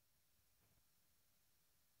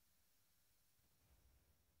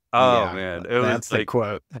 Oh, Yeah, man. It that's was the like,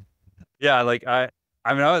 quote. yeah, like I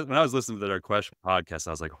mean, when I was listening to their question podcast,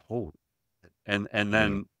 I was like, holy, and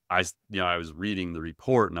then I was reading the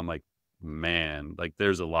report and I'm like, man, like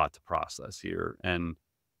there's a lot to process here. And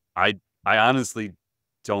I honestly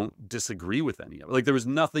don't disagree with any of it. Like there was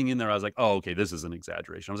nothing in there. I was like, oh, okay, this is an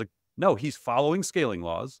exaggeration. I was like, no, he's following scaling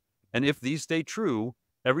laws. And if these stay true,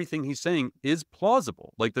 everything he's saying is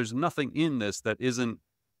plausible. Like there's nothing in this that isn't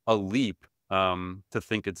a leap to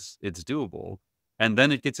think it's doable. And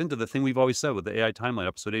then it gets into the thing we've always said with the AI timeline,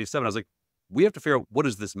 episode 87. I was like, we have to figure out what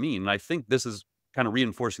does this mean? And I think this is kind of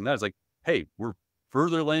reinforcing that. It's like, hey, we're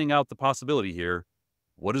further laying out the possibility here.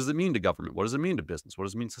 What does it mean to government? What does it mean to business? What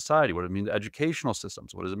does it mean to society? What does it mean to educational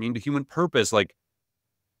systems? What does it mean to human purpose? Like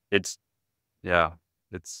it's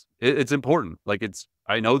important. Like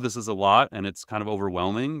I know this is a lot and it's kind of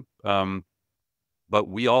overwhelming. But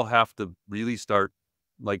we all have to really start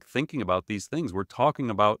like thinking about these things. We're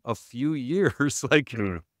talking about a few years. Like,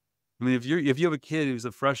 I mean, if you have a kid who's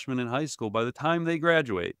a freshman in high school, by the time they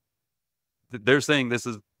graduate, they're saying this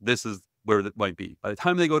is where it might be. By the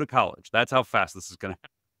time they go to college, that's how fast this is going to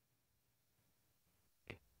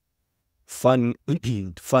happen.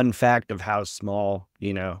 Fun fact of how small,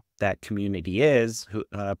 that community is.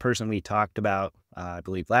 A person we talked about, I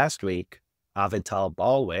believe last week, Avital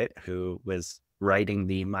Balwit, who was writing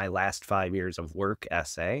the My Last 5 Years of Work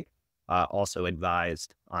essay, also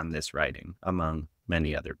advised on this writing, among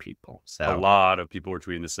many other people. So a lot of people were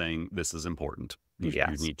tweeting this saying, this is important. You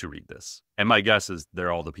need to read this. And my guess is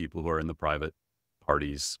they're all the people who are in the private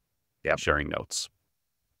parties sharing notes.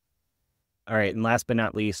 All right. And last but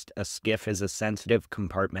not least, a SCIF is a sensitive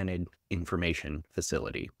compartmented information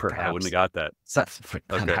facility. Perhaps I wouldn't have got that.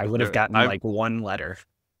 Okay. I would have gotten like one letter.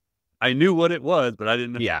 I knew what it was, but I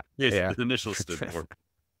didn't know. Yeah. The initials stood for.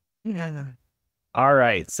 Yeah. All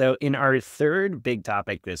right. So in our third big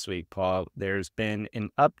topic this week, Paul, there's been an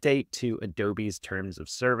update to Adobe's terms of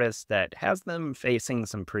service that has them facing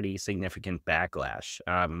some pretty significant backlash.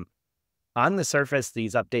 On the surface,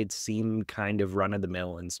 these updates seem kind of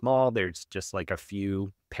run-of-the-mill and small. There's just like a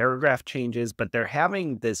few paragraph changes, but they're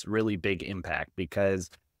having this really big impact because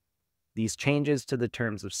these changes to the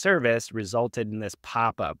terms of service resulted in this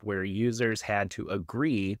pop-up where users had to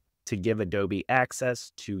agree to give Adobe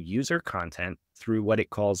access to user content through what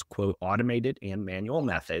it calls, quote, automated and manual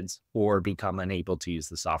methods, or become unable to use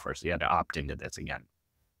the software. So you had to opt into this again.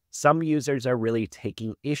 Some users are really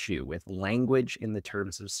taking issue with language in the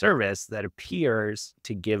terms of service that appears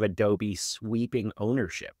to give Adobe sweeping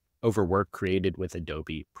ownership over work created with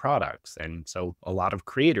Adobe products. And so a lot of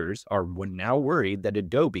creators are now worried that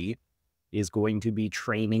Adobe is going to be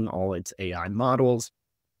training all its AI models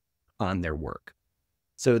on their work.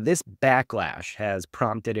 So this backlash has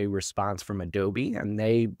prompted a response from Adobe, and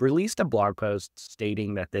they released a blog post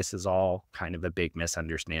stating that this is all kind of a big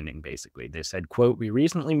misunderstanding, basically. They said, quote, "We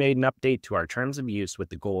recently made an update to our terms of use with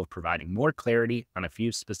the goal of providing more clarity on a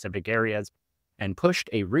few specific areas and pushed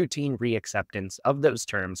a routine reacceptance of those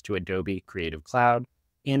terms to Adobe Creative Cloud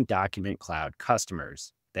and Document Cloud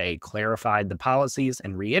customers. They clarified the policies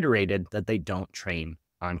and reiterated that they don't train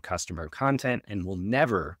on customer content and will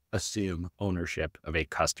never assume ownership of a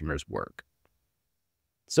customer's work.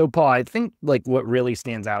 So, Paul, I think like what really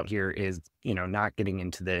stands out here is, not getting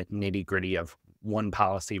into the nitty gritty of one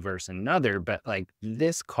policy versus another, but like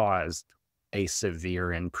this caused a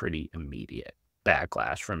severe and pretty immediate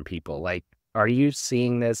backlash from people. Like, are you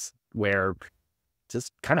seeing this where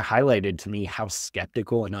just kind of highlighted to me how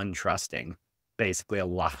skeptical and untrusting basically a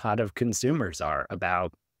lot of consumers are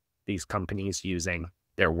about these companies using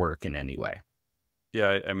their work in any way?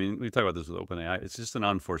 Yeah, I mean, we talk about this with OpenAI. It's just an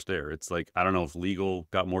unforced error. It's like, I don't know if legal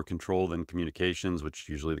got more control than communications, which is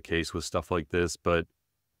usually the case with stuff like this, but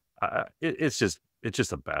it's just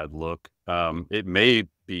a bad look. It may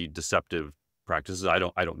be deceptive practices. I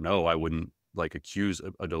don't know. I wouldn't like accuse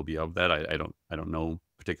Adobe of that. I don't know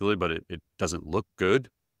particularly, but it doesn't look good.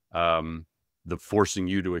 The forcing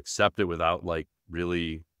you to accept it without like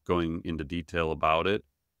really going into detail about it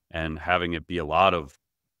and having it be a lot of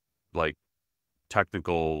like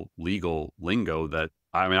technical legal lingo that,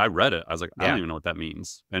 I mean, I read it. I was like, I don't Yeah. even know what that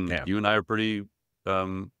means. And Yeah. you and I are pretty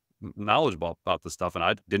knowledgeable about the stuff, and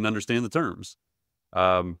I didn't understand the terms.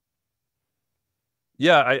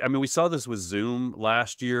 Yeah, I mean, we saw this with Zoom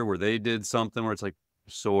last year where they did something where it's like,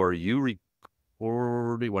 so are you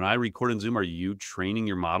recording, when I record in Zoom, are you training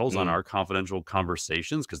your models on Mm. our confidential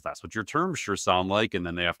conversations? Because that's what your terms sure sound like. And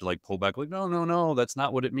then they have to like pull back, like, no, that's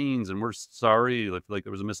not what it means. And we're sorry, like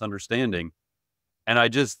there was a misunderstanding. And I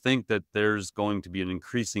just think that there's going to be an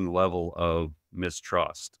increasing level of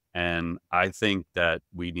mistrust. And I think that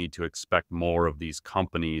we need to expect more of these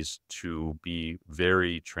companies to be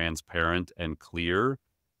very transparent and clear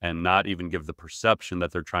and not even give the perception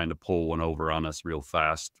that they're trying to pull one over on us real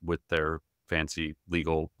fast with their fancy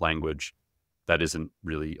legal language that isn't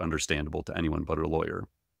really understandable to anyone but a lawyer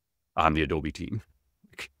on the Adobe team.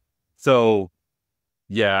 So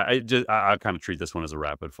yeah, I kind of treat this one as a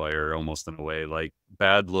rapid fire almost in a way, like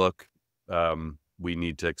bad look. We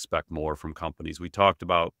need to expect more from companies. We talked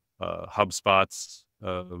about HubSpot's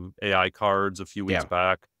AI cards a few weeks Yeah.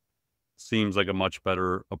 back. Seems like a much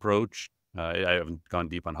better approach. I haven't gone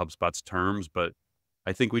deep on HubSpot's terms, but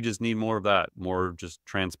I think we just need more of that, more just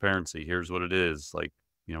transparency. Here's what it is. Like,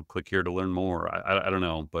 click here to learn more. I don't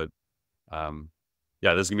know, but um,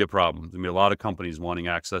 yeah, this is gonna be a problem. There's gonna be a lot of companies wanting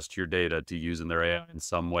access to your data to use in their AI in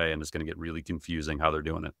some way, and it's gonna get really confusing how they're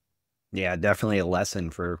doing it. Yeah, definitely a lesson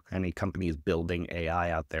for any companies building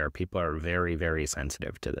AI out there. People are very, very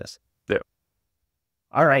sensitive to this. Yeah.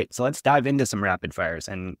 All right, so let's dive into some rapid fires.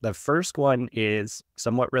 And the first one is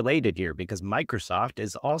somewhat related here because Microsoft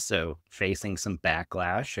is also facing some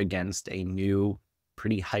backlash against a new,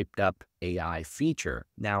 pretty hyped up AI feature.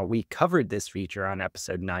 Now, we covered this feature on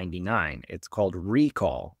episode 99. It's called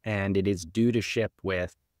Recall, and it is due to ship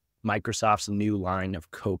with Microsoft's new line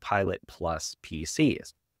of Copilot Plus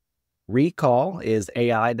PCs. Recall is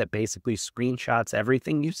AI that basically screenshots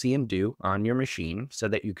everything you see and do on your machine so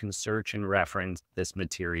that you can search and reference this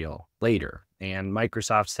material later. And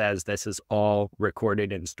Microsoft says this is all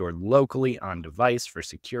recorded and stored locally on device for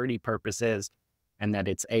security purposes, and that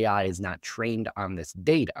its AI is not trained on this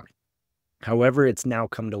data. However, it's now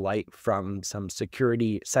come to light from some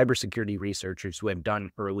cybersecurity researchers who have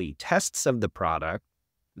done early tests of the product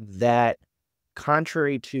that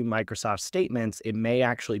contrary to Microsoft's statements, it may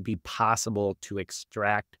actually be possible to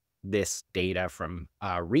extract this data from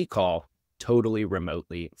Recall totally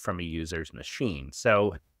remotely from a user's machine.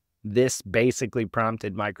 So this basically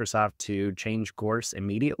prompted Microsoft to change course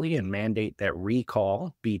immediately and mandate that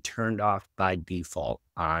Recall be turned off by default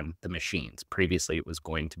on the machines. Previously, it was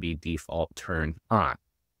going to be default turned on.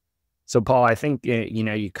 So, Paul, I think,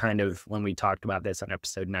 you kind of, when we talked about this on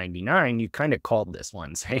episode 99, you kind of called this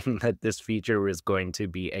one saying that this feature was going to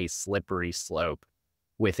be a slippery slope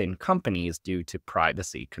within companies due to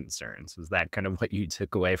privacy concerns. Was that kind of what you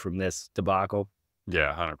took away from this debacle?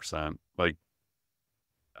 Yeah, 100%. Like,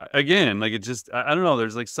 again, like it just, I don't know.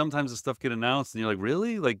 There's like sometimes the stuff get announced and you're like,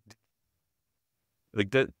 really? Like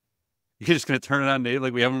that, you're just going to turn it on native?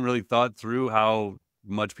 Like we haven't really thought through how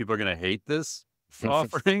much people are going to hate this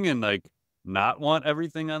offering and like not want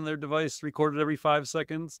everything on their device recorded every 5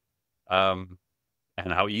 seconds. And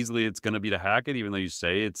how easily it's going to be to hack it, even though you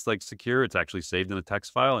say it's like secure, it's actually saved in a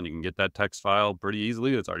text file and you can get that text file pretty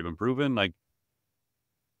easily. It's already been proven. Like,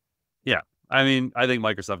 yeah, I mean, I think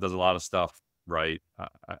Microsoft does a lot of stuff right.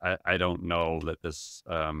 I don't know that this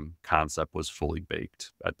concept was fully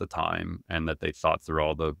baked at the time and that they thought through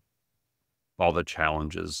all the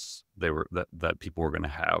challenges that people were going to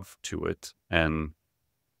have to it. And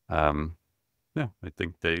yeah, I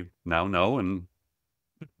think they now know, and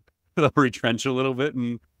they'll retrench a little bit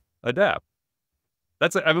and adapt.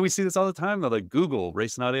 I mean, we see this all the time though, like Google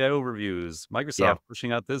racing out AI overviews, Yeah. Microsoft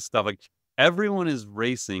pushing out this stuff. Like everyone is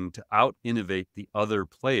racing to out innovate the other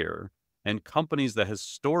player, and companies that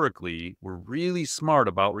historically were really smart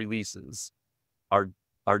about releases are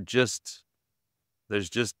just there's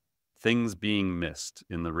just things being missed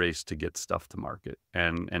in the race to get stuff to market.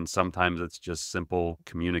 And sometimes it's just simple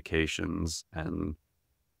communications and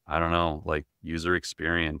I don't know, like user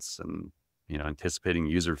experience and anticipating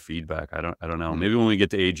user feedback. I don't know. Mm. Maybe when we get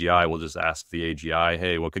to AGI, we'll just ask the AGI,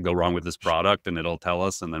 hey, what could go wrong with this product? And it'll tell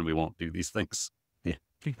us, and then we won't do these things. Yeah.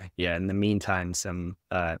 Yeah. In the meantime, some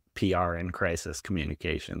PR and crisis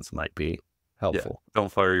communications might be Yeah. helpful.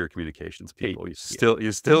 Don't fire your communications people. You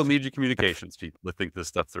Yeah. still need your communications people to think this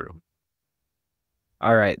stuff through.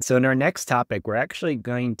 All right. So in our next topic, we're actually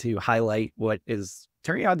going to highlight what is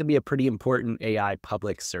turning out to be a pretty important AI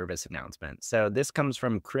public service announcement. So this comes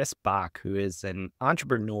from Chris Bach, who is an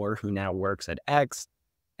entrepreneur who now works at X.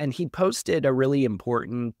 And he posted a really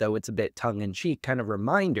important, though it's a bit tongue-in-cheek, kind of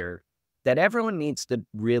reminder that everyone needs to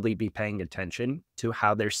really be paying attention to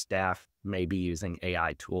how their staff may be using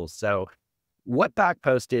AI tools. So what Bach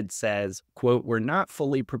posted says, quote, "We're not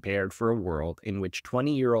fully prepared for a world in which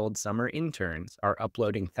 20-year-old summer interns are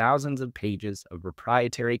uploading thousands of pages of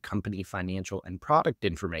proprietary company financial and product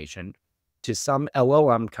information to some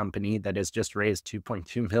LLM company that has just raised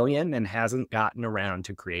 2.2 million and hasn't gotten around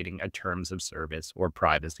to creating a terms of service or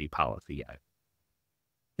privacy policy yet."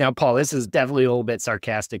 Now, Paul, this is definitely a little bit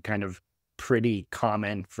sarcastic, kind of pretty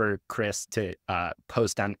common for Chris to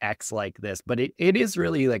post on X like this, but it is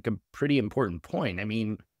really like a pretty important point. I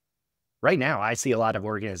mean, right now I see a lot of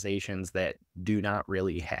organizations that do not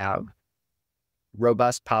really have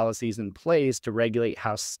robust policies in place to regulate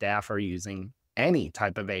how staff are using any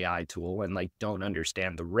type of AI tool and like don't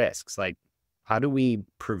understand the risks. Like, how do we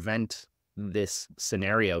prevent this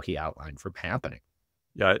scenario he outlined from happening?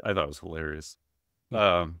 Yeah, I thought it was hilarious.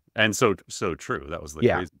 And so true. That was the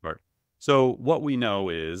Yeah. crazy part. So what we know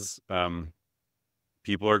is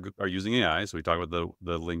people are using AI. So we talk about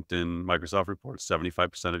the LinkedIn Microsoft report.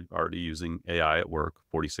 75% are already using AI at work.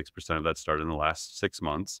 46% of that started in the last 6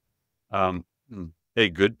 months. A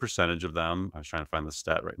good percentage of them, I was trying to find the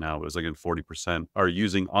stat right now, it was like in 40% are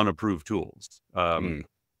using unapproved tools. And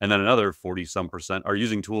then another 40-some% are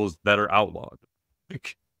using tools that are outlawed.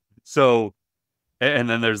 So and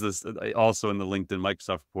then there's this also in the LinkedIn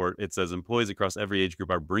Microsoft report, it says employees across every age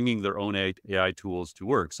group are bringing their own AI tools to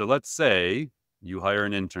work. So let's say you hire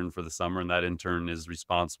an intern for the summer and that intern is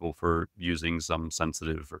responsible for using some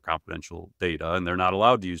sensitive or confidential data, and they're not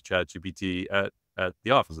allowed to use ChatGPT at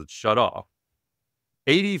the office. It's shut off.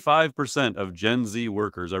 85% of Gen Z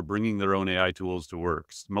workers are bringing their own AI tools to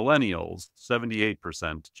work. Millennials,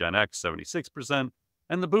 78%, Gen X, 76%,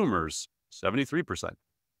 and the boomers, 73%.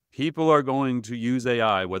 People are going to use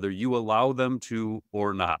AI whether you allow them to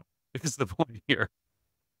or not. Is the point here.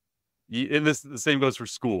 And the same goes for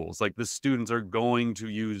schools. Like the students are going to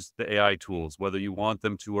use the AI tools whether you want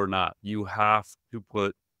them to or not. You have to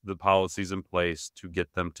put the policies in place to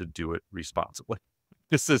get them to do it responsibly.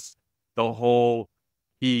 This is the whole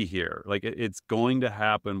key here. Like it's going to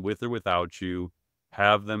happen with or without you.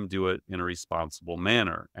 Have them do it in a responsible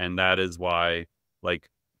manner. And that is why, like,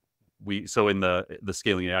 so in the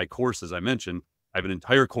scaling AI courses I mentioned, I have an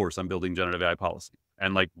entire course on building generative AI policy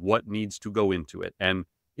and like what needs to go into it. And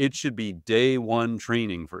it should be day one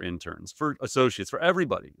training for interns, for associates, for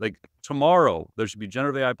everybody. Like tomorrow, there should be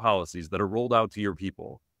generative AI policies that are rolled out to your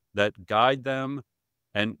people that guide them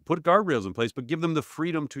and put guardrails in place, but give them the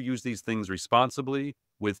freedom to use these things responsibly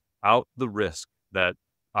without the risk that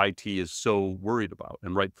IT is so worried about,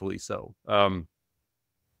 and rightfully so.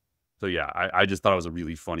 So yeah, I just thought it was a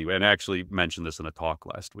really funny way. And I actually mentioned this in a talk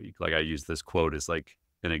last week. Like I used this quote as like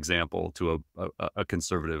an example to a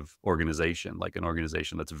conservative organization, like an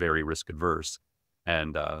organization that's very risk adverse.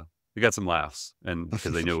 And we got some laughs and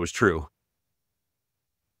because they knew it was true.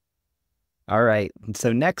 All right.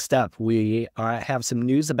 So next up, we have some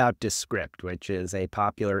news about Descript, which is a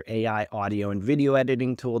popular AI audio and video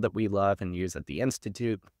editing tool that we love and use at the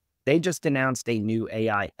Institute. They just announced a new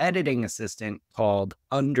AI editing assistant called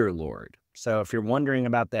Underlord. So if you're wondering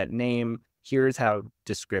about that name, here's how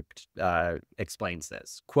Descript explains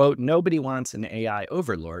this. Quote, "Nobody wants an AI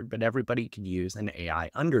overlord, but everybody can use an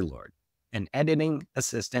AI underlord, an editing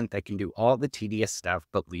assistant that can do all the tedious stuff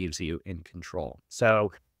but leaves you in control."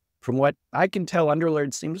 So from what I can tell,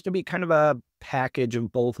 Underlord seems to be kind of a package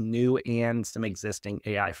of both new and some existing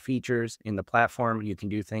AI features in the platform. You can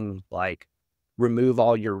do things like remove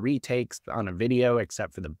all your retakes on a video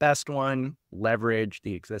except for the best one, leverage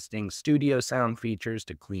the existing studio sound features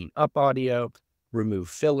to clean up audio, remove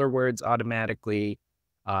filler words automatically,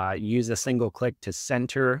 use a single click to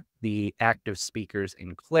center the active speakers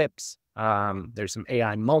in clips. There's some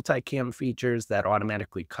AI multicam features that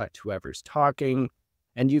automatically cut whoever's talking.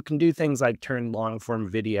 And you can do things like turn long form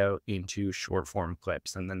video into short form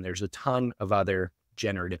clips. And then there's a ton of other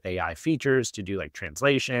generative AI features to do like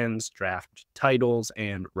translations, draft titles,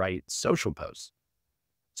 and write social posts.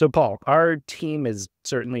 So Paul, our team is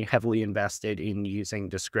certainly heavily invested in using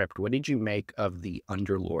Descript. What did you make of the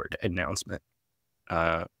Underlord announcement?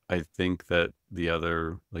 I think that the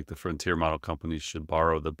other, like the frontier model companies should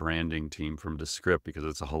borrow the branding team from Descript because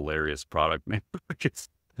it's a hilarious product name.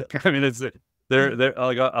 I mean, they're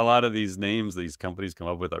like a lot of these names these companies come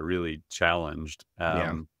up with are really challenged.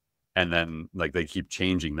 Yeah. And then like they keep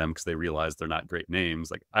changing them because they realize they're not great names.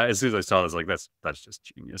 Like as soon as I saw this, like that's just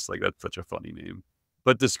genius. Like that's such a funny name.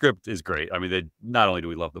 But Descript is great. I mean, they not only do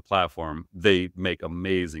we love the platform, they make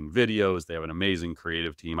amazing videos. They have an amazing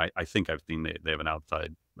creative team. I think I've seen they have an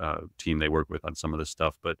outside team they work with on some of this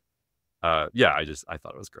stuff. But yeah, I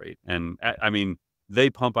thought it was great. And I mean, they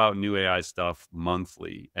pump out new AI stuff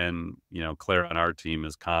monthly. And, you know, Claire on our team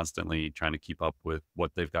is constantly trying to keep up with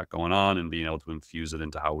what they've got going on and being able to infuse it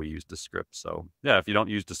into how we use Descript. So yeah, if you don't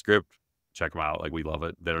use Descript, check them out. Like we love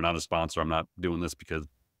it. They're not a sponsor. I'm not doing this because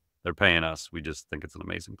they're paying us. We just think it's an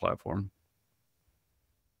amazing platform.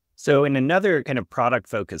 So in another kind of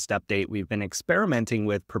product-focused update, we've been experimenting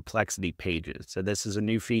with Perplexity Pages. So this is a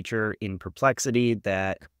new feature in Perplexity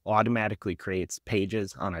that automatically creates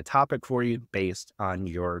pages on a topic for you based on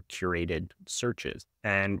your curated searches.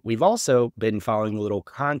 And we've also been following a little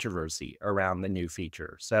controversy around the new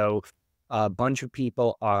feature. So a bunch of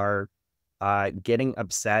people are getting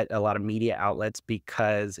upset, a lot of media outlets,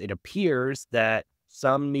 because it appears that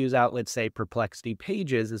some news outlets say Perplexity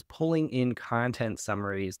Pages is pulling in content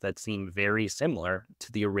summaries that seem very similar to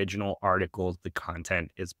the original articles the content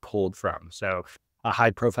is pulled from. So a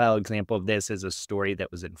high profile example of this is a story that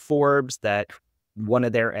was in Forbes that one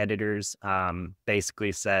of their editors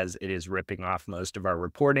basically says it is ripping off most of our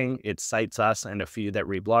reporting. It cites us and a few that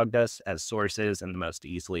reblogged us as sources in the most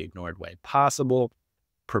easily ignored way possible.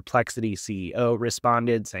 Perplexity CEO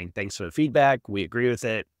responded saying, "Thanks for the feedback. We agree with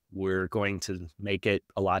it. We're going to make it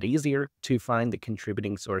a lot easier to find the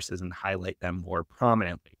contributing sources and highlight them more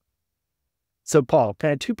prominently." So Paul,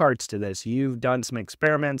 kind of two parts to this. You've done some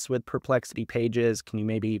experiments with Perplexity Pages. Can you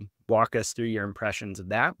maybe walk us through your impressions of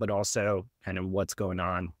that, but also kind of what's going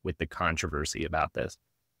on with the controversy about this?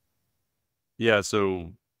 Yeah,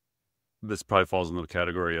 so this probably falls into the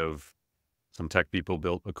category of some tech people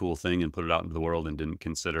built a cool thing and put it out into the world and didn't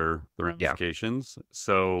consider the Yeah. ramifications.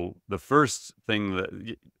 So the first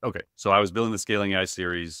thing okay, so I was building the Scaling AI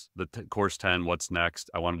series, the course 10, what's next?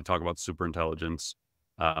 I wanted to talk about superintelligence.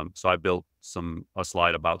 So I built a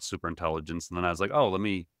slide about superintelligence, and then I was like, oh,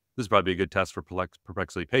 this is probably a good test for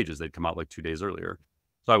Perplexity Pages. They'd come out like 2 days earlier.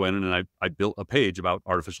 So I went in and I built a page about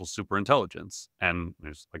artificial superintelligence, and it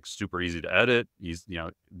was like super easy to edit. He's,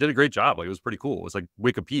 did a great job. Like it was pretty cool. It was like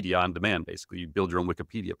Wikipedia on demand, basically. You build your own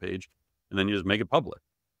Wikipedia page and then you just make it public.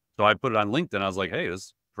 So I put it on LinkedIn. I was like, hey,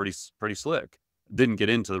 this is pretty slick. Didn't get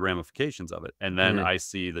into the ramifications of it. And then I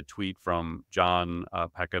see the tweet from John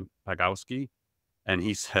Pakowski, and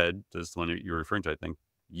he said, this is the one you're referring to, I think,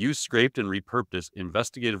 "You scraped and repurposed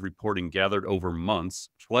investigative reporting gathered over months,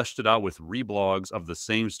 fleshed it out with reblogs of the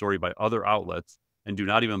same story by other outlets, and do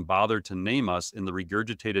not even bother to name us in the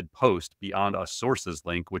regurgitated post beyond a sources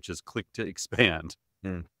link, which is click to expand."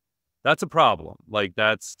 Mm. That's a problem. Like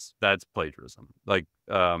that's plagiarism. Like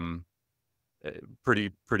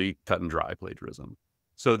pretty cut and dry plagiarism.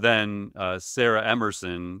 So then Sarah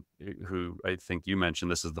Emerson, who I think you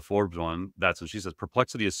mentioned, this is the Forbes one. That's what she says.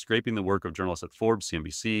 "Perplexity is scraping the work of journalists at Forbes,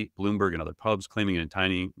 CNBC, Bloomberg, and other pubs, claiming in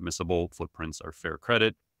tiny, missable footprints are fair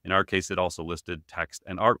credit. In our case, it also listed text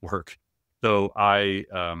and artwork." So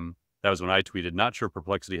that was when I tweeted, "Not sure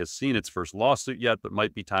Perplexity has seen its first lawsuit yet, but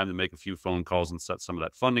might be time to make a few phone calls and set some of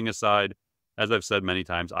that funding aside. As I've said many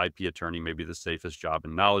times, IP attorney may be the safest job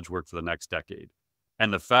in knowledge work for the next decade."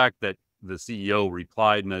 And the fact that the CEO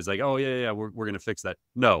replied and I was like, "Oh yeah, we're going to fix that."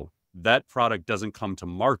 No, that product doesn't come to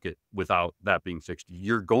market without that being fixed.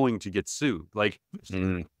 You're going to get sued. Like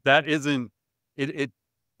that isn't it.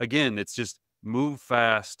 Again, it's just move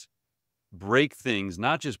fast, break things,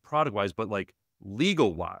 not just product wise, but like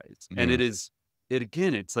legal wise. And it's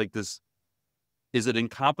like this, is it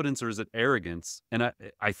incompetence or is it arrogance? And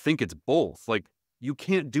I think it's both. Like you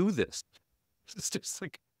can't do this. It's just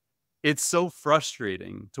like, it's so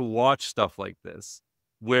frustrating to watch stuff like this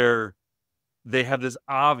where they have this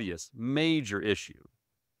obvious major issue,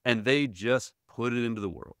 and they just put it into the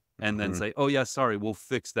world and then say, "Oh yeah, sorry, we'll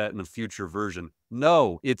fix that in a future version."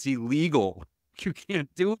 No, it's illegal. You can't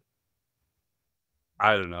do it.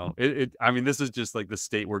 I don't know. I mean, this is just like the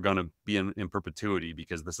state we're gonna be in perpetuity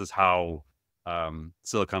because this is how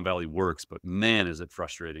Silicon Valley works. But man, is it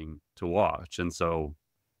frustrating to watch. And so,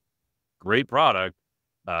 great product,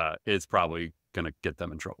 it's probably gonna get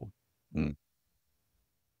them in trouble. Mm.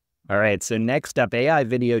 All right, so next up, AI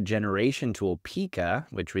video generation tool Pika,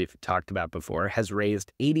 which we've talked about before, has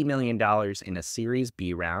raised $80 million in a Series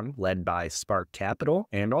B round led by Spark Capital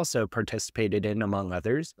and also participated in, among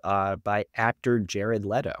others, by actor Jared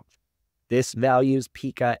Leto. This values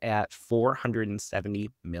Pika at $470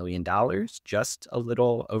 million, just a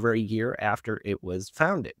little over a year after it was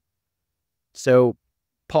founded. So,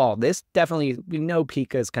 Paul, this definitely, we know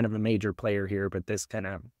Pika is kind of a major player here, but this kind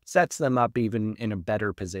of sets them up even in a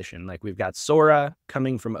better position. Like we've got Sora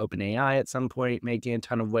coming from OpenAI at some point, making a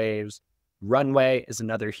ton of waves. Runway is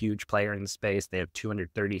another huge player in the space. They have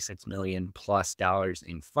 $236 million plus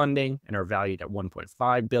in funding and are valued at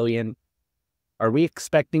 $1.5 billion. Are we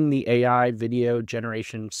expecting the AI video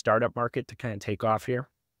generation startup market to kind of take off here?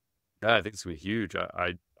 Yeah, I think it's gonna be huge.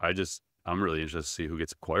 I'm really interested to see who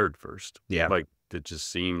gets acquired first. Yeah. Like it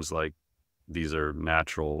just seems like these are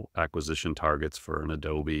natural acquisition targets for an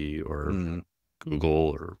Adobe or Google,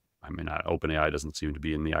 or I mean, OpenAI doesn't seem to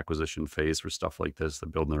be in the acquisition phase for stuff like this. They're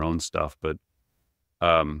building their own stuff, but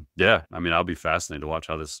yeah, I mean, I'll be fascinated to watch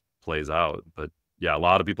how this plays out. But yeah, a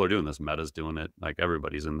lot of people are doing this. Meta's doing it. Like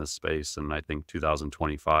everybody's in this space, and I think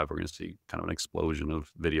 2025 we're going to see kind of an explosion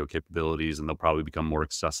of video capabilities, and they'll probably become more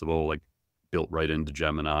accessible, like built right into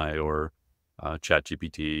Gemini or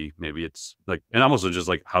ChatGPT. Maybe it's like, and I'm also just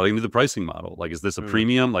like, how do they do the pricing model? Like, is this a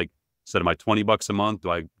premium? Like, instead of my $20 a month,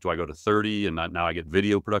 do I go to 30 and now I get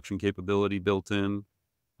video production capability built in?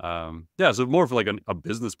 Yeah, so more for like a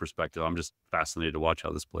business perspective. I'm just fascinated to watch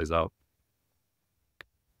how this plays out.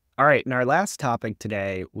 All right, and our last topic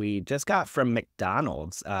today, we just got from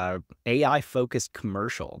McDonald's, AI-focused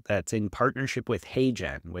commercial that's in partnership with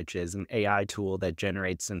HeyGen, which is an AI tool that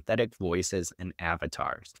generates synthetic voices and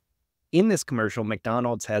avatars. In this commercial,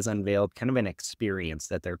 McDonald's has unveiled kind of an experience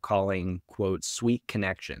that they're calling, quote, Sweet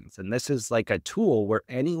Connections. And this is like a tool where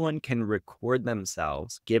anyone can record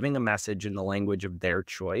themselves giving a message in the language of their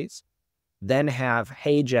choice, then have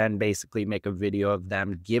HeyGen basically make a video of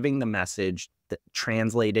them giving the message that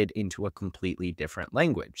translated into a completely different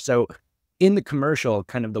language. So in the commercial,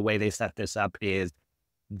 kind of the way they set this up is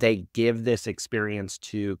they give this experience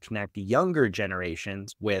to connect younger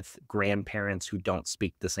generations with grandparents who don't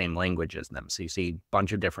speak the same language as them. So you see a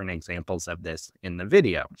bunch of different examples of this in the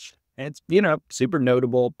video. And it's, you know, super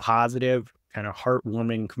notable, positive, kind of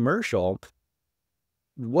heartwarming commercial.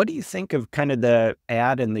 What do you think of kind of the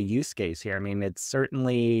ad and the use case here? I mean, it's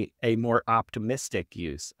certainly a more optimistic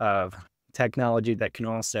use of technology that can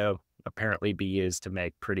also apparently be used to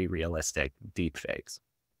make pretty realistic deepfakes.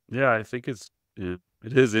 Yeah, I think it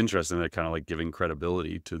is interesting that kind of like giving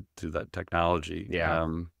credibility to that technology. Yeah.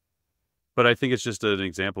 But I think it's just an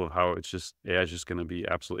example of how it's just AI is just going to be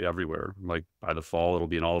absolutely everywhere. Like by the fall, it'll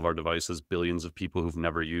be in all of our devices. Billions of people who've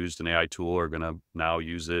never used an AI tool are going to now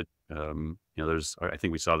use it. You know, I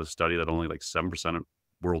think we saw the study that only like 7%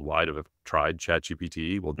 worldwide have tried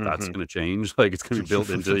ChatGPT. Well, that's going to change. Like it's going to be built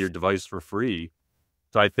into your device for free.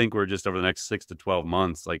 So I think we're just over the next 6 to 12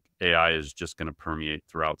 months, like AI is just going to permeate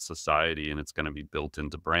throughout society, and it's going to be built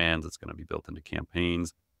into brands. It's going to be built into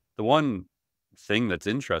campaigns. The one thing that's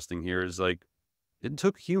interesting here is like, it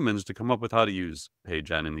took humans to come up with how to use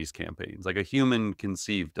HeyGen in these campaigns. Like a human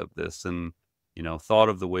conceived of this and, you know, thought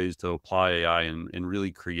of the ways to apply AI in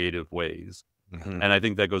really creative ways. And I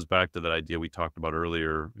think that goes back to that idea we talked about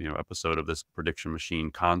earlier, you know, episode of this prediction machine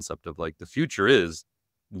concept of like the future is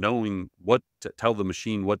knowing what to tell the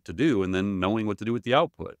machine what to do and then knowing what to do with the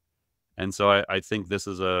output. And so I think this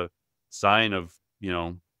is a sign of, you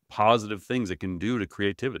know, positive things it can do to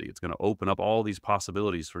creativity. It's going to open up all these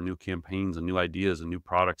possibilities for new campaigns and new ideas and new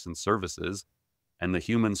products and services. And the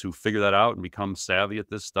humans who figure that out and become savvy at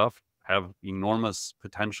this stuff have enormous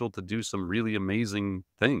potential to do some really amazing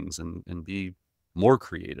things and be more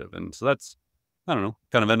creative. And so that's, I don't know,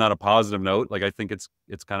 kind of end on a positive note. Like I think it's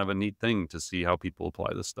kind of a neat thing to see how people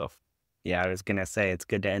apply this stuff. Yeah, I was going to say it's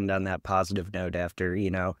good to end on that positive note after, you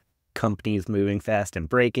know, companies moving fast and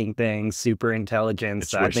breaking things,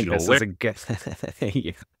 Superintelligence. I think this is a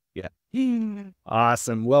good, yeah.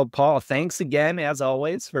 Awesome. Well, Paul, thanks again, as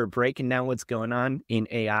always, for breaking down what's going on in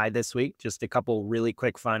AI this week. Just a couple really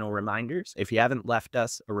quick final reminders. If you haven't left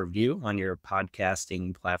us a review on your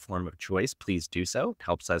podcasting platform of choice, please do so. It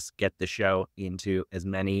helps us get the show into as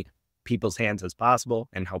many people's hands as possible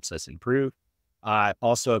and helps us improve.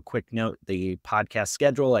 Also, a quick note, the podcast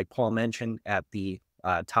schedule, like Paul mentioned at the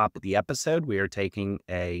top of the episode, we are taking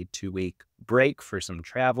a 2-week break for some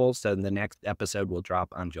travel. So the next episode will drop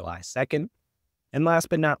on July 2nd. And last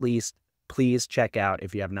but not least, please check out,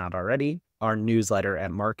 if you have not already, our newsletter at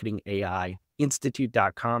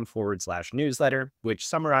marketingaiinstitute.com/newsletter, which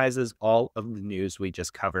summarizes all of the news we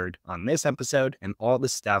just covered on this episode and all the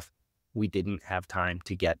stuff we didn't have time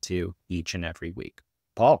to get to each and every week.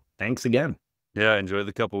 Paul, thanks again. Yeah, enjoy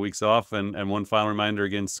the couple weeks off. And one final reminder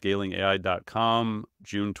again, scalingai.com,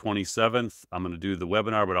 June 27th. I'm going to do the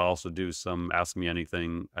webinar, but I'll also do some Ask Me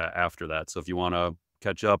Anything after that. So if you want to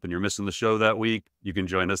catch up and you're missing the show that week, you can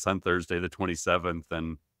join us on Thursday, the 27th,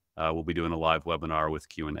 and we'll be doing a live webinar with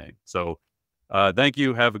Q&A. So thank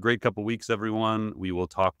you. Have a great couple weeks, everyone. We will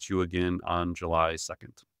talk to you again on July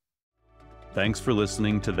 2nd. Thanks for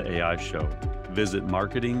listening to The AI Show. Visit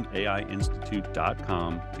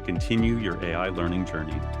marketingaiinstitute.com to continue your AI learning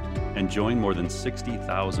journey and join more than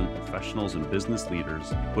 60,000 professionals and business leaders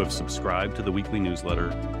who have subscribed to the weekly newsletter,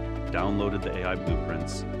 downloaded the AI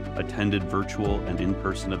blueprints, attended virtual and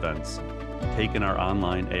in-person events, taken our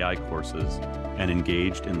online AI courses, and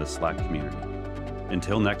engaged in the Slack community.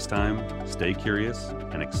 Until next time, stay curious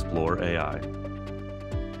and explore AI.